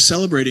where they're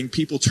celebrating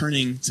people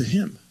turning to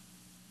him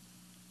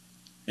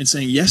and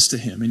saying yes to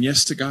him and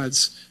yes to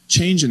God's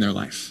change in their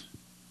life.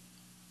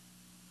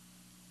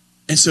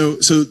 And so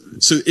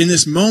in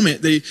this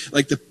moment, they,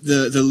 like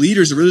the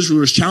leaders, the religious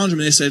rulers challenged him,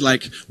 and they said,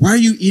 like, why are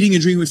you eating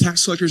and drinking with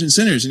tax collectors and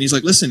sinners? And he's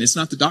like, listen, it's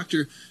not the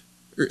doctor,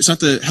 or it's not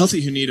the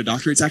healthy who need a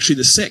doctor, it's actually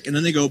the sick. And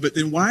then they go, but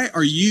then why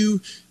are you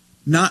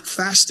not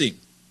fasting?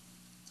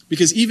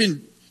 Because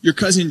even your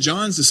cousin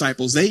John's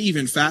disciples, they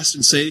even fast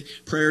and say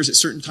prayers at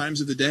certain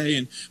times of the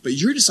day, but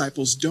your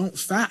disciples don't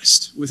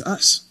fast with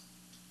us.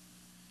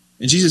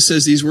 And Jesus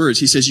says these words.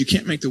 He says, you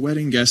can't make the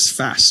wedding guests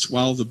fast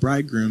while the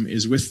bridegroom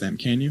is with them,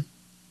 can you?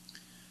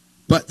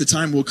 But the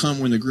time will come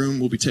when the groom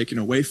will be taken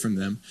away from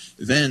them.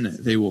 Then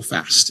they will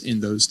fast in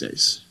those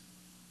days.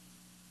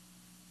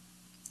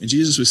 And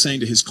Jesus was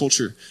saying to his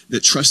culture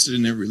that trusted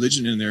in their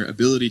religion and their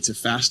ability to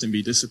fast and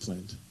be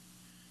disciplined,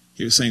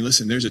 he was saying,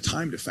 listen, there's a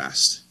time to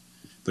fast,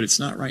 but it's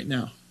not right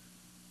now.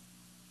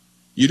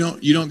 You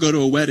don't go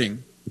to a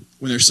wedding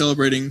when they're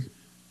celebrating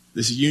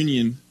this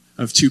union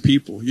of two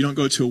people. You don't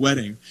go to a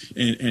wedding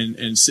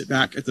and sit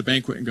back at the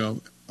banquet and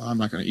go, oh, I'm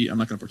not going to eat, I'm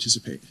not going to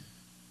participate.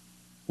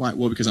 Why?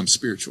 Well, because I'm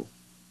spiritual.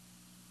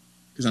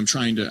 Because I'm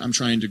trying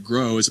to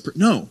grow as a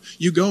person. No,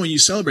 you go and you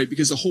celebrate,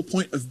 because the whole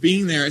point of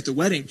being there at the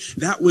wedding,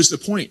 that was the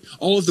point.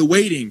 All of the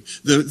waiting,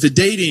 the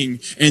dating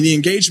and the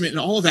engagement and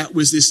all of that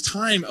was this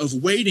time of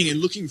waiting and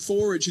looking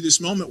forward to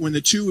this moment when the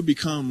two would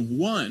become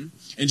one.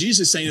 And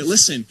Jesus is saying that,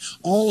 listen,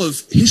 all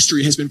of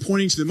history has been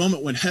pointing to the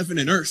moment when heaven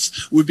and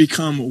earth would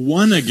become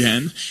one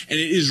again. And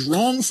it is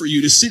wrong for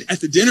you to sit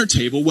at the dinner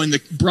table when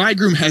the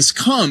bridegroom has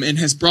come and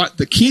has brought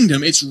the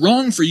kingdom. It's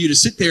wrong for you to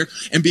sit there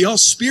and be all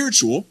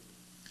spiritual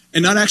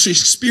and not actually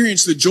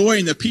experience the joy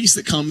and the peace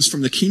that comes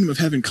from the kingdom of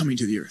heaven coming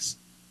to the earth.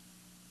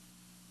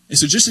 And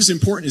so just as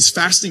important as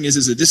fasting is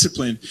as a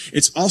discipline,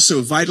 it's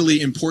also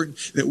vitally important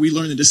that we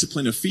learn the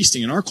discipline of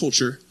feasting. In our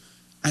culture,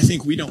 I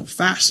think we don't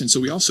fast, and so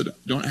we also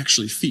don't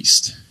actually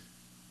feast.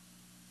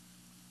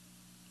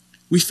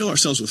 We fill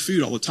ourselves with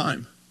food all the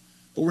time,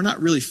 but we're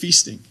not really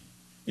feasting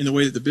in the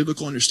way that the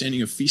biblical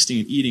understanding of feasting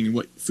and eating and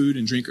what food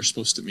and drink are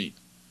supposed to mean.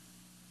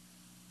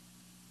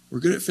 We're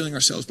good at filling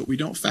ourselves, but we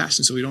don't fast,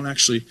 and so we don't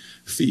actually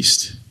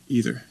feast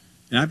either.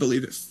 And I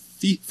believe that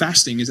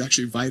fasting is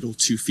actually vital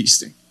to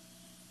feasting.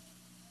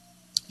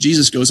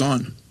 Jesus goes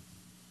on,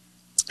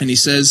 and he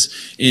says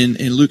in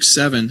Luke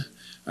 7,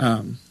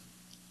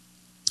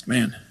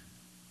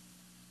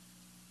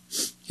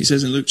 he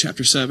says in Luke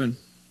chapter 7,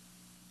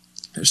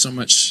 there's so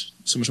much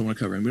I want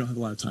to cover, and we don't have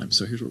a lot of time,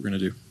 so here's what we're going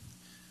to do.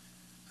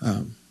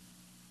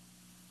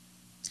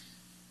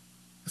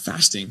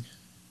 Fasting,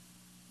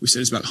 we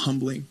said, is about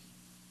humbling,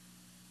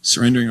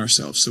 surrendering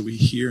ourselves so we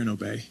hear and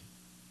obey.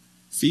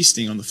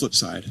 Feasting, on the flip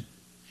side,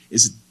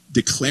 is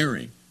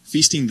declaring.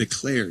 Feasting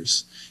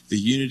declares the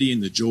unity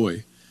and the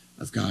joy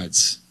of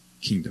God's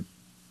kingdom,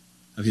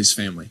 of his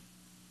family.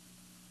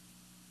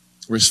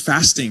 Whereas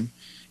fasting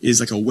is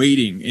like a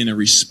waiting and a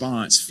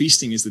response.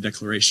 Feasting is the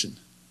declaration.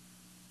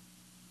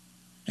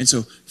 And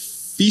so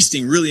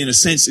feasting, really, in a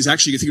sense, is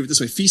actually, you can think of it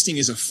this way, feasting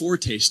is a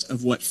foretaste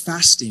of what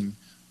fasting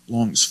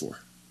longs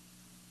for.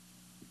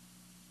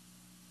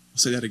 I'll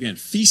say that again.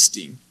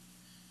 Feasting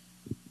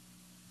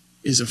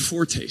is a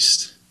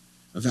foretaste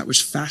of that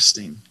which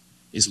fasting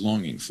is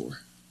longing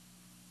for.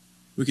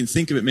 We can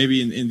think of it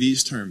maybe in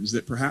these terms,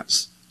 that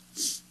perhaps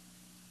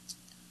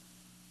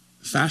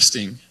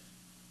fasting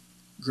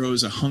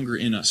grows a hunger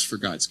in us for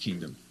God's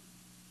kingdom.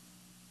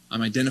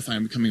 I'm identifying,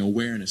 I'm becoming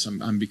awareness,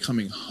 I'm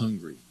becoming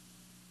hungry.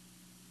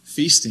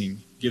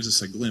 Feasting gives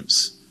us a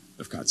glimpse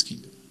of God's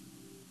kingdom.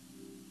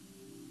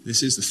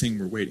 This is the thing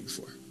we're waiting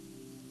for.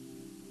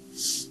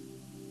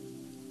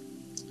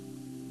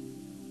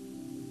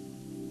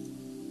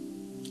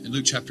 In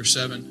Luke chapter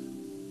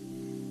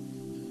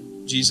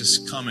 7, Jesus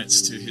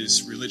comments to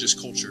his religious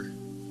culture,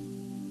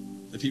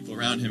 the people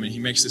around him, and he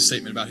makes this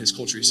statement about his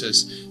culture. He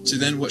says, "To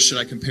then what should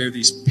I compare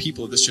these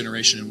people of this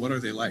generation, and what are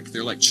they like?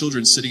 They're like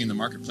children sitting in the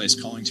marketplace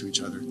calling to each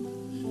other.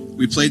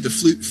 We played the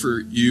flute for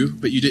you,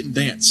 but you didn't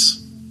dance.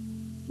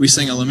 We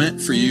sang a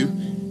lament for you,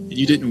 and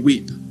you didn't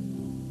weep."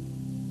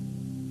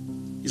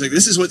 He's like,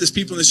 this is what these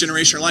people in this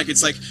generation are like.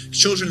 It's like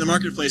children in the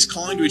marketplace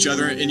calling to each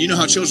other, and you know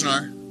how children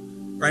are,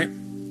 right?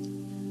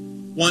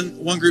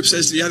 One group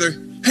says to the other,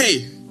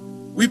 "Hey,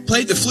 we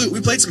played the flute, we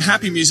played some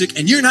happy music,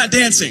 and you're not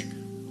dancing."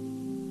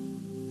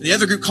 And the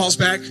other group calls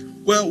back,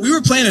 "Well, we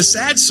were playing a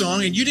sad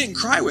song, and you didn't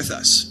cry with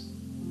us."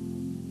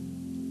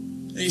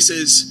 And he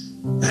says,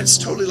 that's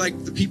totally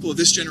like the people of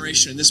this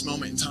generation in this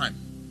moment in time.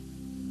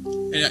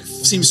 And it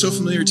seems so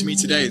familiar to me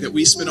today that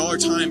we spend all our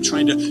time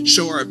trying to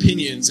show our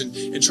opinions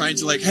and trying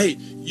to like, hey,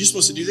 you're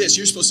supposed to do this,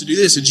 you're supposed to do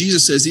this. And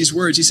Jesus says these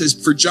words. He says,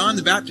 "For John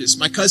the Baptist,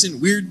 my cousin,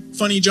 weird,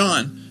 funny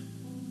John,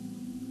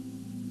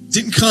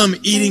 didn't come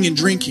eating and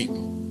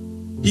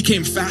drinking. He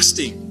came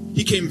fasting.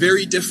 He came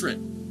very different.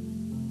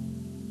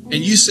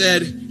 And you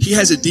said, he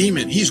has a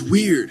demon. He's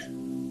weird.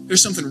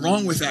 There's something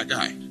wrong with that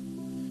guy."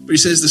 But he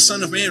says, "The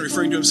Son of Man,"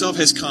 referring to himself,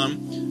 "has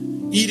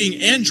come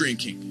eating and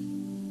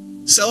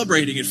drinking,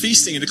 celebrating and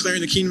feasting and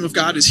declaring the kingdom of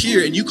God is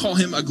here. And you call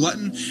him a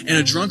glutton and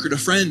a drunkard, a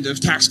friend of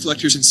tax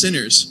collectors and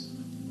sinners."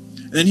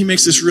 And then he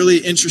makes this really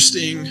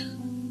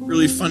interesting,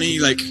 really funny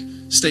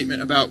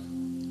statement about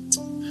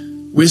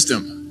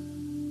wisdom.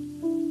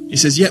 He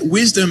says, yet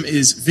wisdom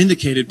is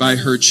vindicated by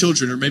her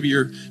children, or maybe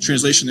your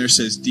translation there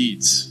says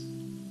deeds.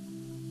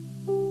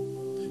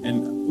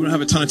 And we don't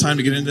have a ton of time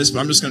to get into this,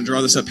 but I'm just going to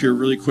draw this up here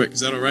really quick. Is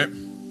that all right?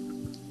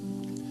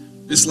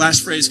 This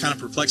last phrase kind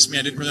of perplexed me.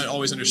 I didn't really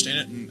always understand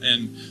it,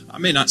 and I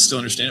may not still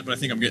understand it, but I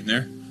think I'm getting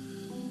there.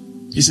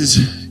 He says,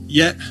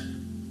 yet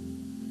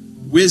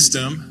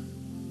wisdom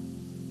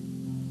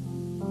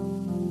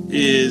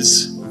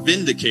is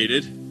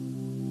vindicated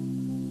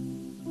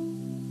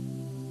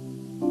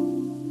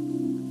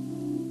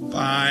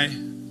by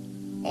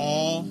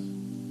all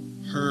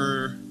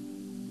her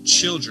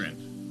children.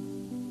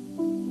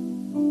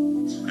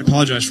 I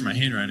apologize for my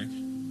handwriting.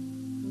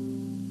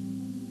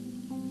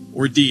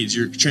 Or deeds.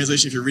 Your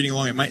translation, if you're reading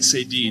along, it might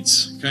say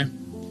deeds. Okay?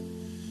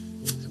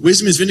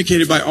 Wisdom is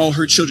vindicated by all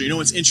her children. You know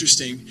what's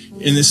interesting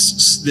in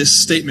this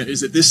statement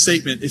is that this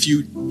statement, if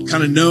you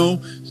kind of know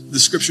the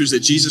scriptures that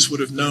Jesus would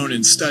have known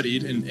and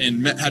studied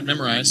and had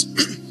memorized,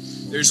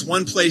 there's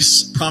one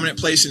place, prominent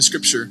place in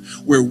Scripture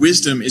where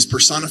wisdom is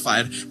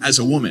personified as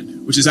a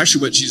woman, which is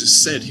actually what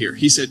Jesus said here.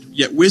 He said,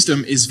 yet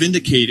wisdom is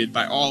vindicated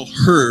by all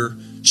her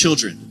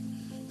children.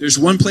 There's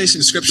one place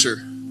in Scripture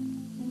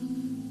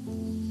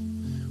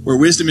where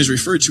wisdom is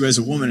referred to as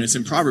a woman. It's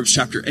in Proverbs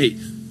chapter 8.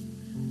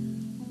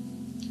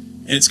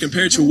 And it's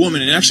compared to a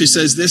woman. And it actually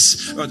says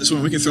this about this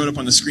woman. We can throw it up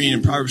on the screen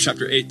in Proverbs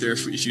chapter 8 there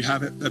if you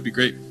have it. That'd be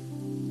great.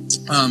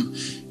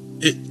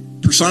 It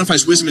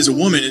personifies wisdom as a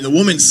woman, and the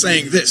woman's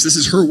saying this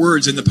is her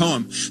words in the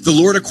poem. The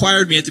Lord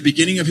acquired me at the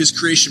beginning of his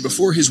creation,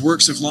 before his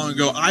works of long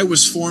ago. I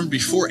was formed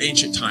before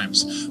ancient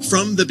times,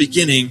 from the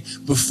beginning,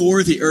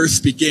 before the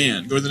earth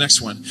began. Go to the next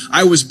one.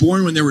 I was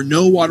born when there were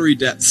no watery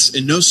depths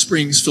and no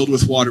springs filled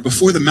with water.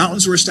 Before the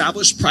mountains were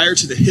established, prior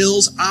to the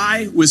hills,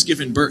 I was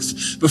given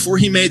birth. Before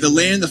he made the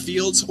land, the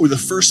fields, or the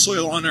first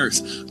soil on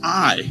earth,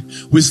 I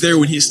was there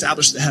when he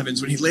established the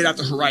heavens, when he laid out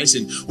the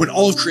horizon, when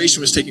all of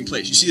creation was taking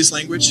place. You see this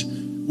language?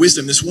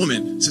 Wisdom, this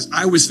woman, says,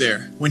 I was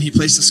there when he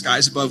placed the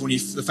skies above, when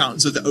the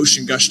fountains of the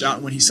ocean gushed out,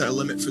 and when he set a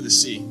limit for the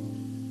sea,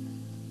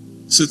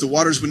 so that the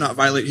waters would not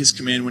violate his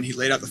command, when he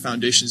laid out the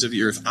foundations of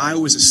the earth. I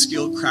was a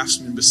skilled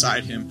craftsman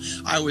beside him.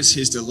 I was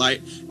his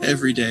delight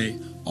every day,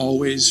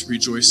 always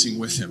rejoicing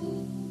with him.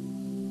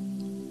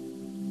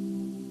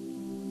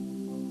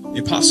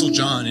 The Apostle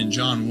John in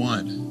John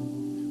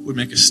 1 would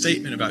make a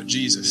statement about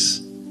Jesus,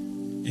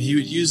 and he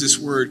would use this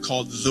word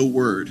called the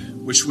Word,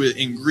 which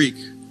in Greek,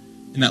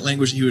 in that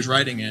language he was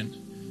writing in,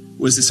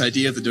 was this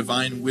idea of the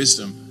divine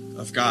wisdom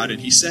of God.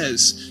 And he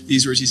says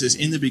these words, he says,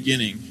 in the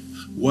beginning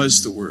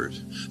was the Word.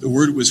 The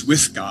Word was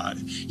with God.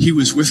 He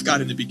was with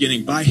God in the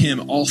beginning. By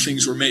him all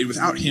things were made.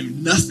 Without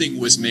him nothing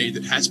was made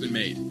that has been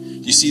made. Do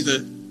you see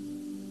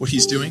what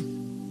he's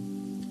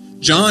doing?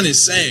 John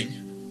is saying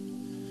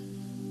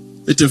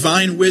the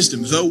divine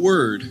wisdom, the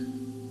Word,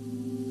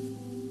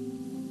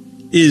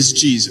 is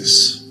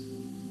Jesus.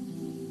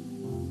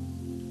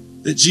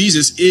 That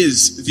Jesus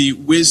is the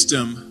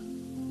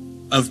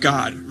wisdom of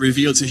God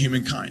revealed to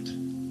humankind.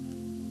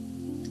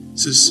 It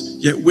says,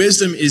 yet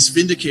wisdom is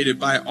vindicated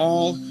by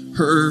all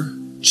her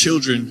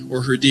children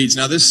or her deeds.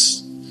 Now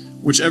this,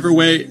 whichever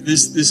way,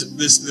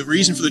 the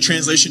reason for the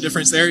translation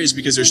difference there is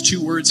because there's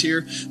two words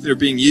here that are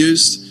being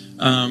used.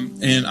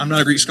 And I'm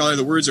not a Greek scholar.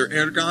 The words are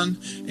ergon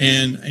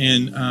and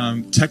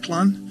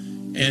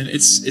teklon. And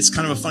it's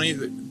kind of a funny,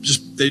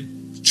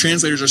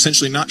 translators are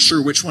essentially not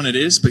sure which one it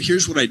is, but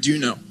here's what I do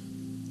know.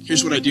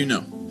 Here's what I do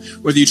know.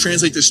 Whether you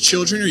translate this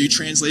children or you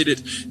translate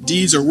it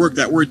deeds or work,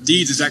 that word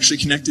deeds is actually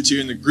connected to,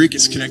 in the Greek,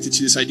 it's connected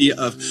to this idea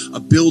of a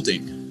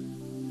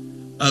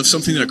building, of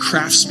something that a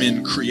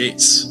craftsman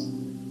creates.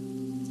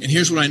 And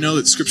here's what I know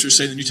that the scriptures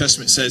say, the New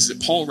Testament says,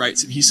 that Paul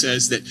writes, and he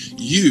says that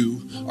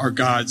you are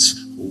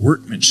God's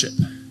workmanship.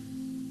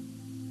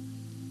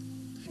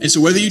 And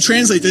so whether you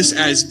translate this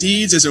as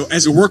deeds,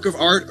 as a work of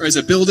art, or as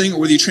a building, or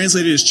whether you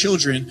translate it as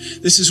children,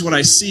 this is what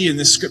I see in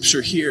this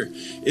scripture here,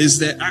 is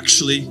that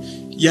actually,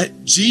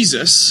 yet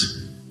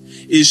Jesus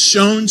is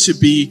shown to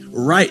be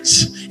right,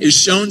 is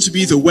shown to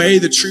be the way,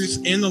 the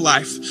truth, and the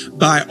life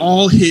by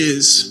all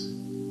his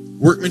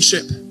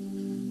workmanship,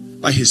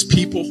 by his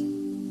people,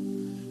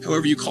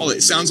 however you call it.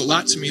 It sounds a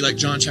lot to me like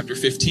John chapter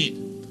 15.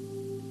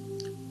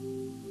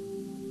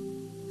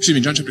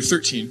 John chapter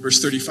 13,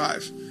 verse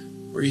 35,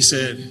 where he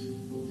said,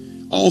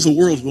 all the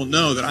world will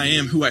know that I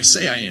am who I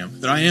say I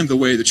am, that I am the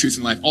way, the truth,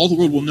 and life. All the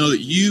world will know that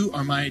you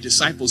are my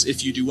disciples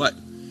if you do what?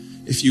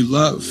 If you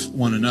love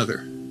one another.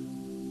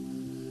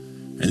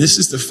 And this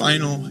is the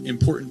final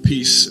important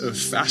piece of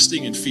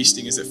fasting and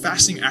feasting, is that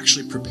fasting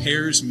actually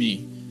prepares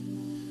me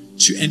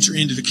to enter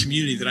into the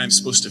community that I'm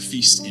supposed to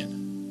feast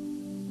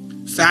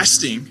in.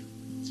 Fasting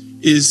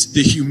is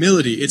the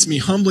humility. It's me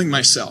humbling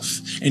myself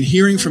and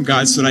hearing from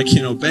God so that I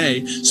can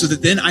obey, so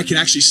that then I can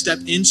actually step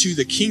into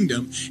the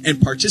kingdom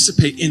and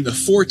participate in the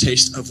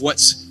foretaste of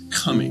what's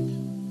coming.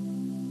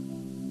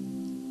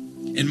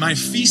 And my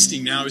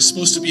feasting now is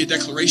supposed to be a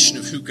declaration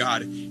of who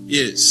God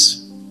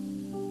is.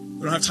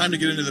 We don't have time to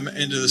get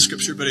into the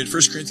scripture, but in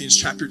 1 Corinthians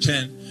chapter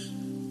 10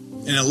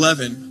 and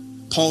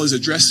 11, Paul is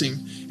addressing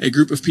a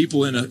group of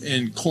people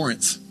in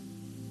Corinth,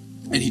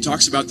 and he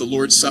talks about the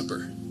Lord's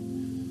Supper.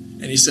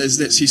 And he says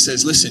this, he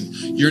says, listen,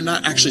 you're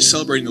not actually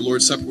celebrating the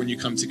Lord's Supper when you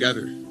come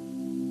together.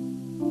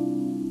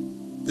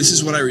 This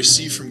is what I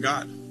received from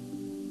God.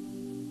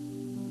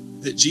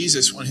 That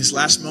Jesus, on his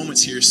last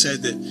moments here,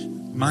 said that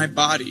my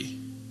body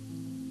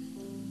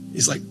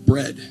is like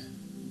bread.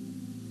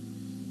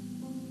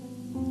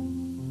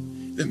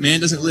 That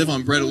man doesn't live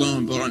on bread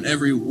alone, but on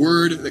every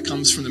word that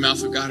comes from the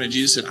mouth of God. And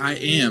Jesus said, I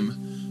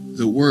am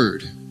the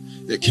word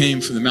that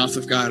came from the mouth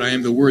of God. I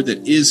am the word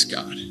that is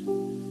God.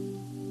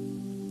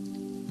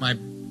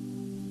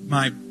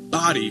 My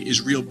body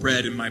is real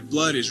bread and my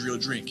blood is real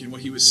drink. And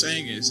what he was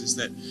saying is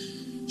that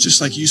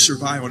just like you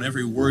survive on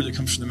every word that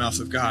comes from the mouth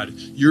of God,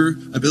 your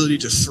ability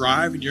to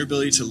thrive and your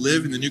ability to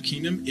live in the new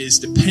kingdom is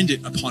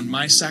dependent upon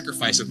my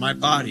sacrifice of my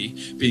body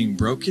being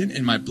broken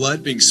and my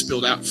blood being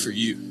spilled out for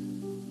you.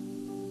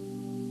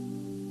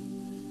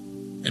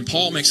 And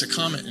Paul makes a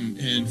comment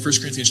in 1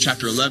 Corinthians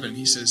chapter 11.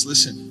 He says,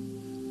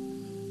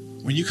 listen,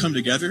 when you come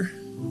together,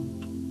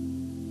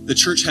 the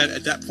church had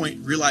at that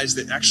point realized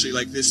that actually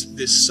like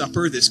this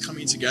supper, this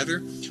coming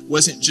together,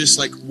 wasn't just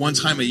like one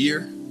time a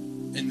year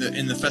in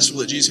the festival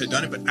that Jesus had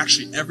done it, but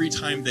actually every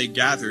time they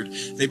gathered,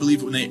 they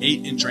believed when they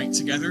ate and drank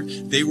together,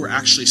 they were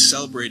actually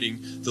celebrating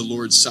the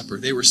Lord's Supper.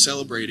 They were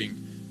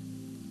celebrating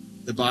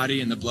the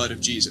body and the blood of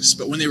Jesus.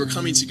 But when they were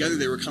coming together,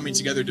 they were coming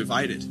together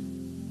divided.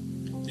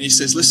 And he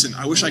says, listen,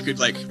 I wish I could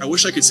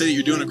say that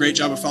you're doing a great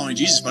job of following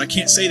Jesus, but I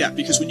can't say that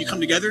because when you come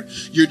together,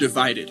 you're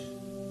divided.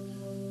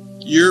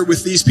 You're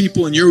with these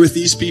people and you're with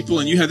these people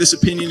and you have this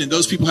opinion and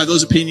those people have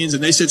those opinions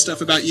and they said stuff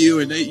about you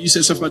and you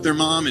said stuff about their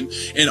mom and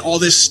all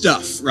this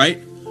stuff, right?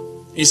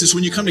 And he says,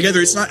 when you come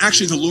together, it's not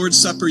actually the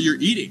Lord's Supper you're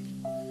eating.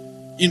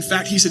 In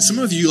fact, he said, some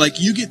of you, like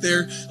you get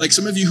there, like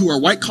some of you who are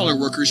white collar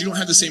workers, you don't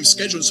have the same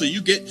schedule. So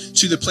you get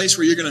to the place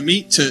where you're going to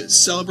meet to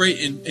celebrate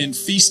and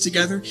feast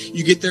together.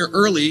 You get there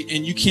early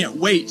and you can't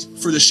wait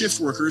for the shift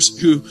workers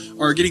who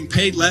are getting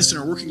paid less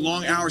and are working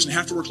long hours and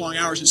have to work long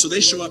hours. And so they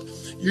show up,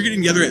 you're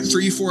getting together at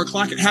 3, 4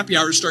 o'clock at happy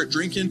hour to start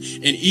drinking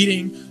and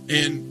eating.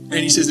 And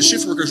he says the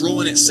shift workers roll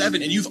in at 7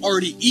 and you've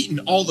already eaten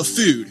all the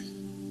food.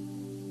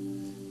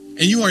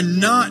 And you are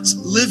not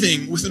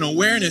living with an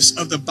awareness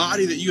of the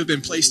body that you have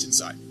been placed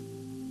inside.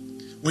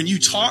 When you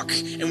talk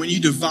and when you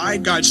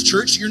divide God's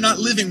church, you're not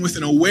living with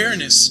an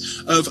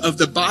awareness of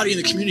the body and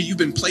the community you've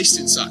been placed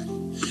inside.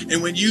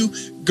 And when you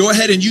go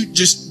ahead and you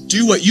just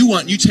do what you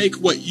want, you take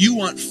what you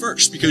want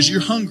first because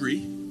you're hungry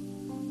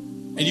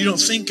and you don't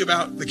think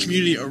about the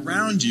community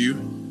around you,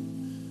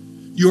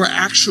 you are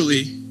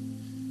actually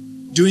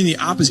doing the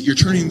opposite. You're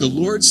turning the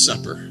Lord's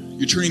Supper,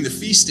 you're turning the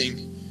feasting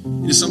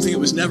into something it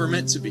was never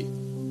meant to be.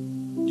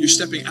 You're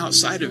stepping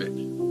outside of it.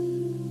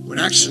 When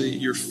actually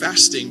your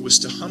fasting was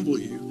to humble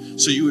you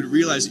so you would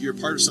realize that you're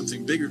part of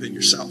something bigger than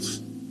yourself.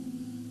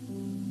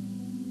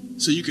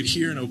 So you could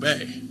hear and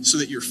obey, so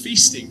that your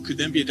feasting could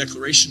then be a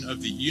declaration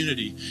of the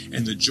unity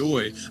and the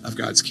joy of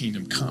God's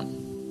kingdom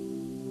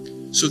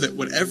come. So that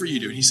whatever you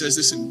do, and he says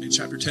this in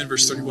chapter 10,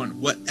 verse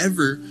 31,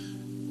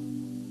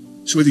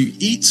 so whether you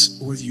eat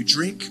or whether you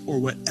drink or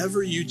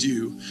whatever you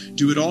do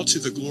it all to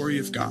the glory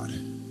of God.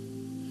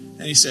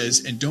 And he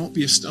says, and don't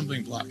be a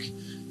stumbling block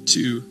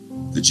to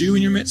the Jew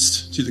in your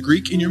midst, to the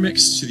Greek in your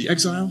midst, to the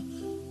exile,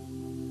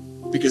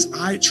 because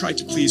I tried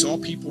to please all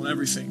people and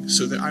everything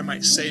so that I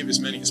might save as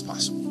many as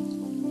possible.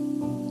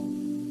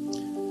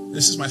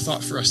 This is my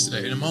thought for us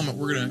today. In a moment,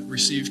 we're going to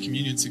receive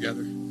communion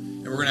together,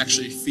 and we're going to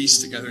actually feast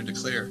together and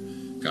declare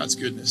God's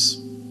goodness.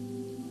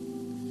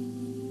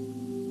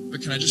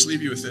 But can I just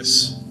leave you with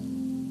this?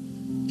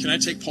 Can I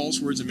take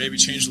Paul's words and maybe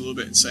change a little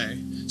bit and say,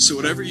 so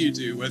whatever you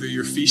do, whether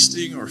you're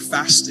feasting or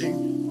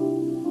fasting,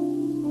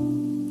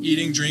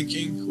 eating,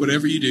 drinking,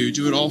 whatever you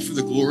do it all for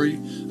the glory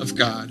of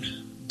God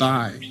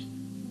by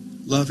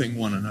loving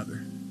one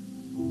another,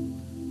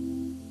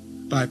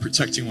 by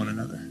protecting one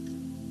another,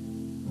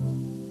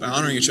 by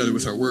honoring each other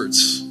with our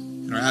words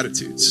and our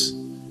attitudes,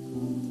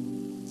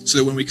 so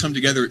that when we come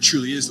together, it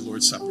truly is the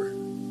Lord's Supper.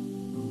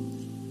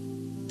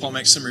 Paul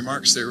makes some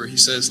remarks there where he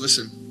says,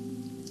 listen,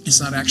 it's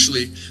not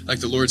actually like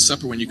the Lord's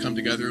Supper when you come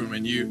together and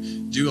when you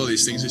do all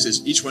these things. He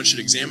says each one should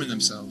examine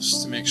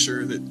themselves to make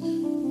sure that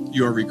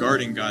you are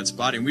regarding God's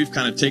body. And we've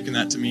kind of taken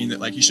that to mean that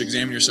like you should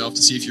examine yourself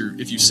to see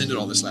if you sinned at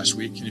all this last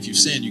week. And if you've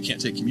sinned, you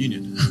can't take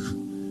communion.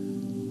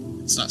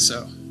 It's not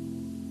so.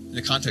 In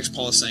the context,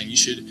 Paul is saying you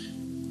should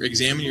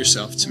examine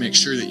yourself to make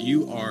sure that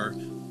you are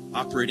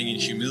operating in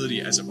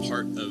humility as a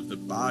part of the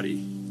body.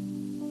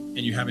 And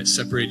you haven't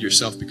separated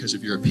yourself because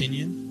of your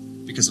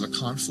opinion, because of a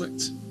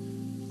conflict,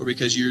 or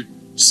because you're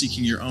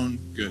seeking your own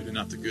good and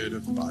not the good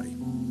of the body.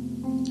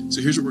 So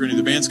here's what we're going to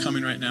do. The band's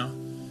coming right now.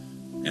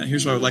 And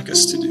here's what I would like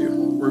us to do.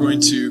 We're going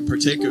to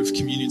partake of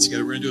communion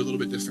together. We're going to do it a little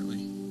bit differently.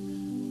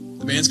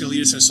 The band's going to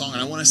lead us in a song,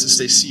 and I want us to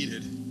stay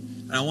seated.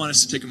 And I want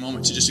us to take a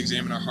moment to just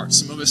examine our hearts.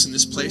 Some of us in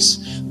this place,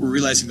 we're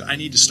realizing that I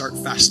need to start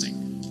fasting.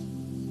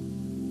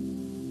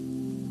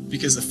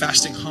 Because the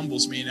fasting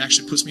humbles me and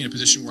actually puts me in a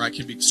position where I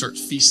can start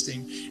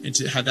feasting and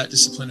to have that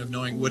discipline of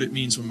knowing what it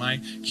means when my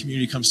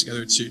community comes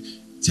together to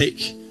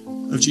take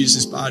of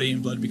Jesus' body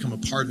and blood and become a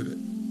part of it.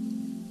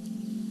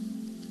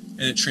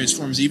 and it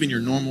transforms even your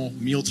normal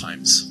meal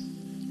times.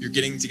 You're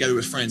getting together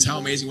with friends. How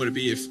amazing would it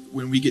be if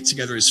when we get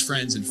together as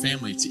friends and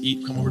family to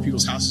eat, come over to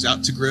people's houses,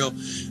 out to grill,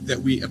 that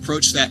we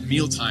approach that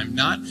mealtime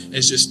not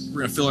as just we're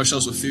going to fill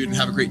ourselves with food and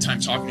have a great time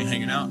talking and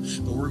hanging out,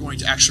 but we're going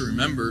to actually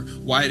remember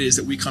why it is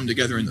that we come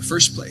together in the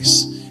first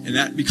place. And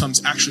that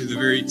becomes actually the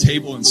very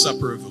table and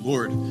supper of the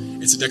Lord.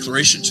 It's a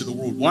declaration to the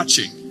world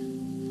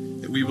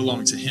watching that we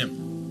belong to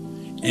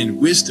him.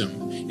 And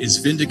wisdom is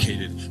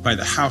vindicated by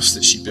the house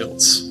that she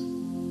builds.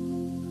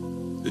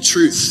 The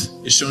truth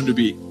is shown to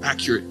be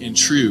accurate and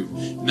true,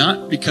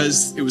 not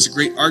because it was a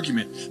great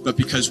argument, but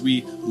because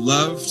we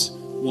loved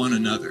one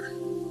another.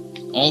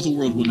 All the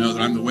world will know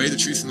that I'm the way, the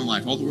truth, and the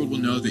life. All the world will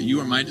know that you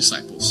are my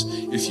disciples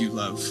if you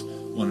love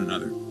one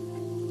another.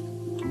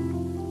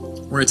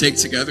 We're going to take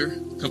together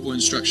a couple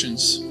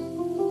instructions.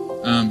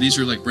 These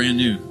are like brand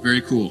new,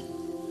 very cool.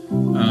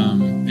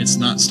 It's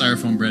not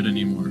styrofoam bread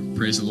anymore.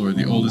 Praise the Lord.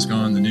 The old is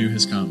gone, the new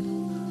has come.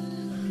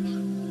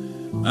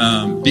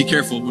 Be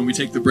careful when we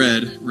take the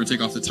bread. We're going to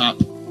take off the top.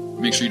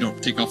 Make sure you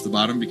don't take off the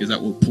bottom because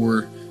that will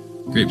pour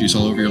grape juice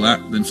all over your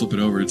lap. Then flip it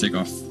over to take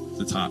off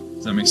the top.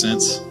 Does that make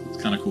sense?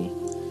 It's kind of cool.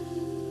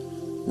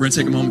 We're going to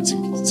take a moment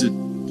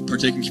to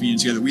partake in communion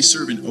together. We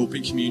serve an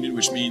open communion,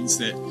 which means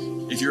that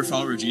if you're a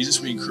follower of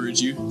Jesus, we encourage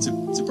you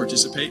to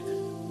participate.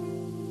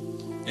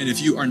 And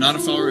if you are not a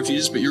follower of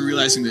Jesus, but you're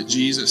realizing that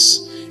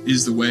Jesus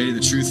is the way, the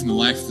truth, and the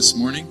life this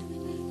morning,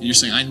 and you're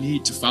saying, I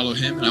need to follow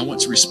him and I want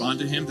to respond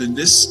to him, then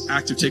this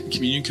act of taking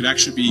communion could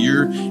actually be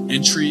your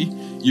entry,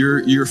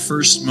 your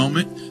first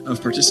moment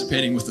of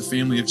participating with the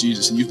family of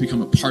Jesus, and you've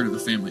become a part of the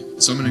family.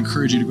 So I'm going to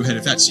encourage you to go ahead,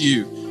 if that's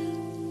you,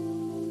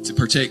 to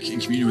partake in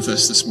communion with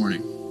us this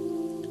morning.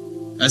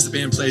 As the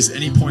band plays, at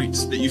any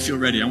point that you feel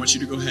ready, I want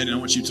you to go ahead and I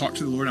want you to talk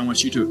to the Lord. I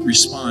want you to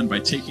respond by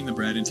taking the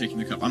bread and taking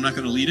the cup. I'm not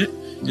going to lead it.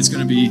 It's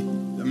going to be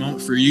a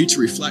moment for you to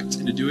reflect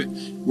and to do it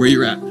where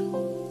you're at.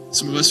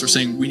 Some of us are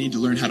saying we need to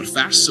learn how to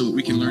fast so that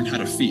we can learn how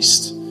to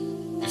feast.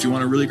 If you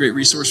want a really great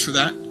resource for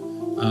that,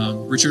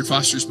 Richard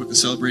Foster's book, The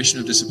Celebration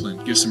of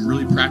Discipline, gives some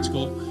really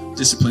practical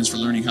disciplines for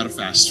learning how to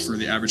fast for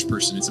the average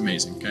person. It's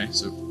amazing, okay?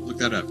 So look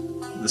that up.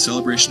 The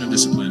Celebration of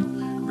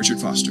Discipline, Richard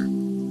Foster.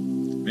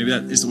 Maybe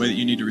that is the way that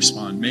you need to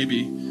respond. Maybe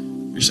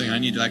you're saying, I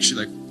need to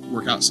actually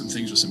work out some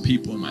things with some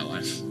people in my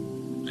life.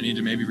 I need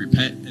to maybe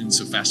repent, and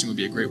so fasting would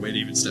be a great way to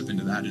even step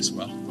into that as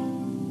well.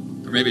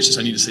 Or maybe it's just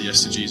I need to say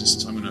yes to Jesus,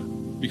 so I'm going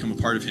to become a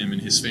part of him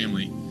and his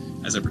family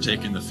as I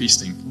partake in the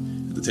feasting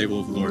at the table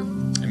of the Lord.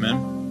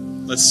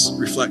 Amen. Let's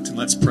reflect and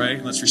let's pray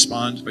and let's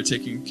respond by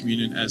taking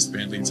communion as the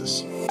band leads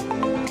us.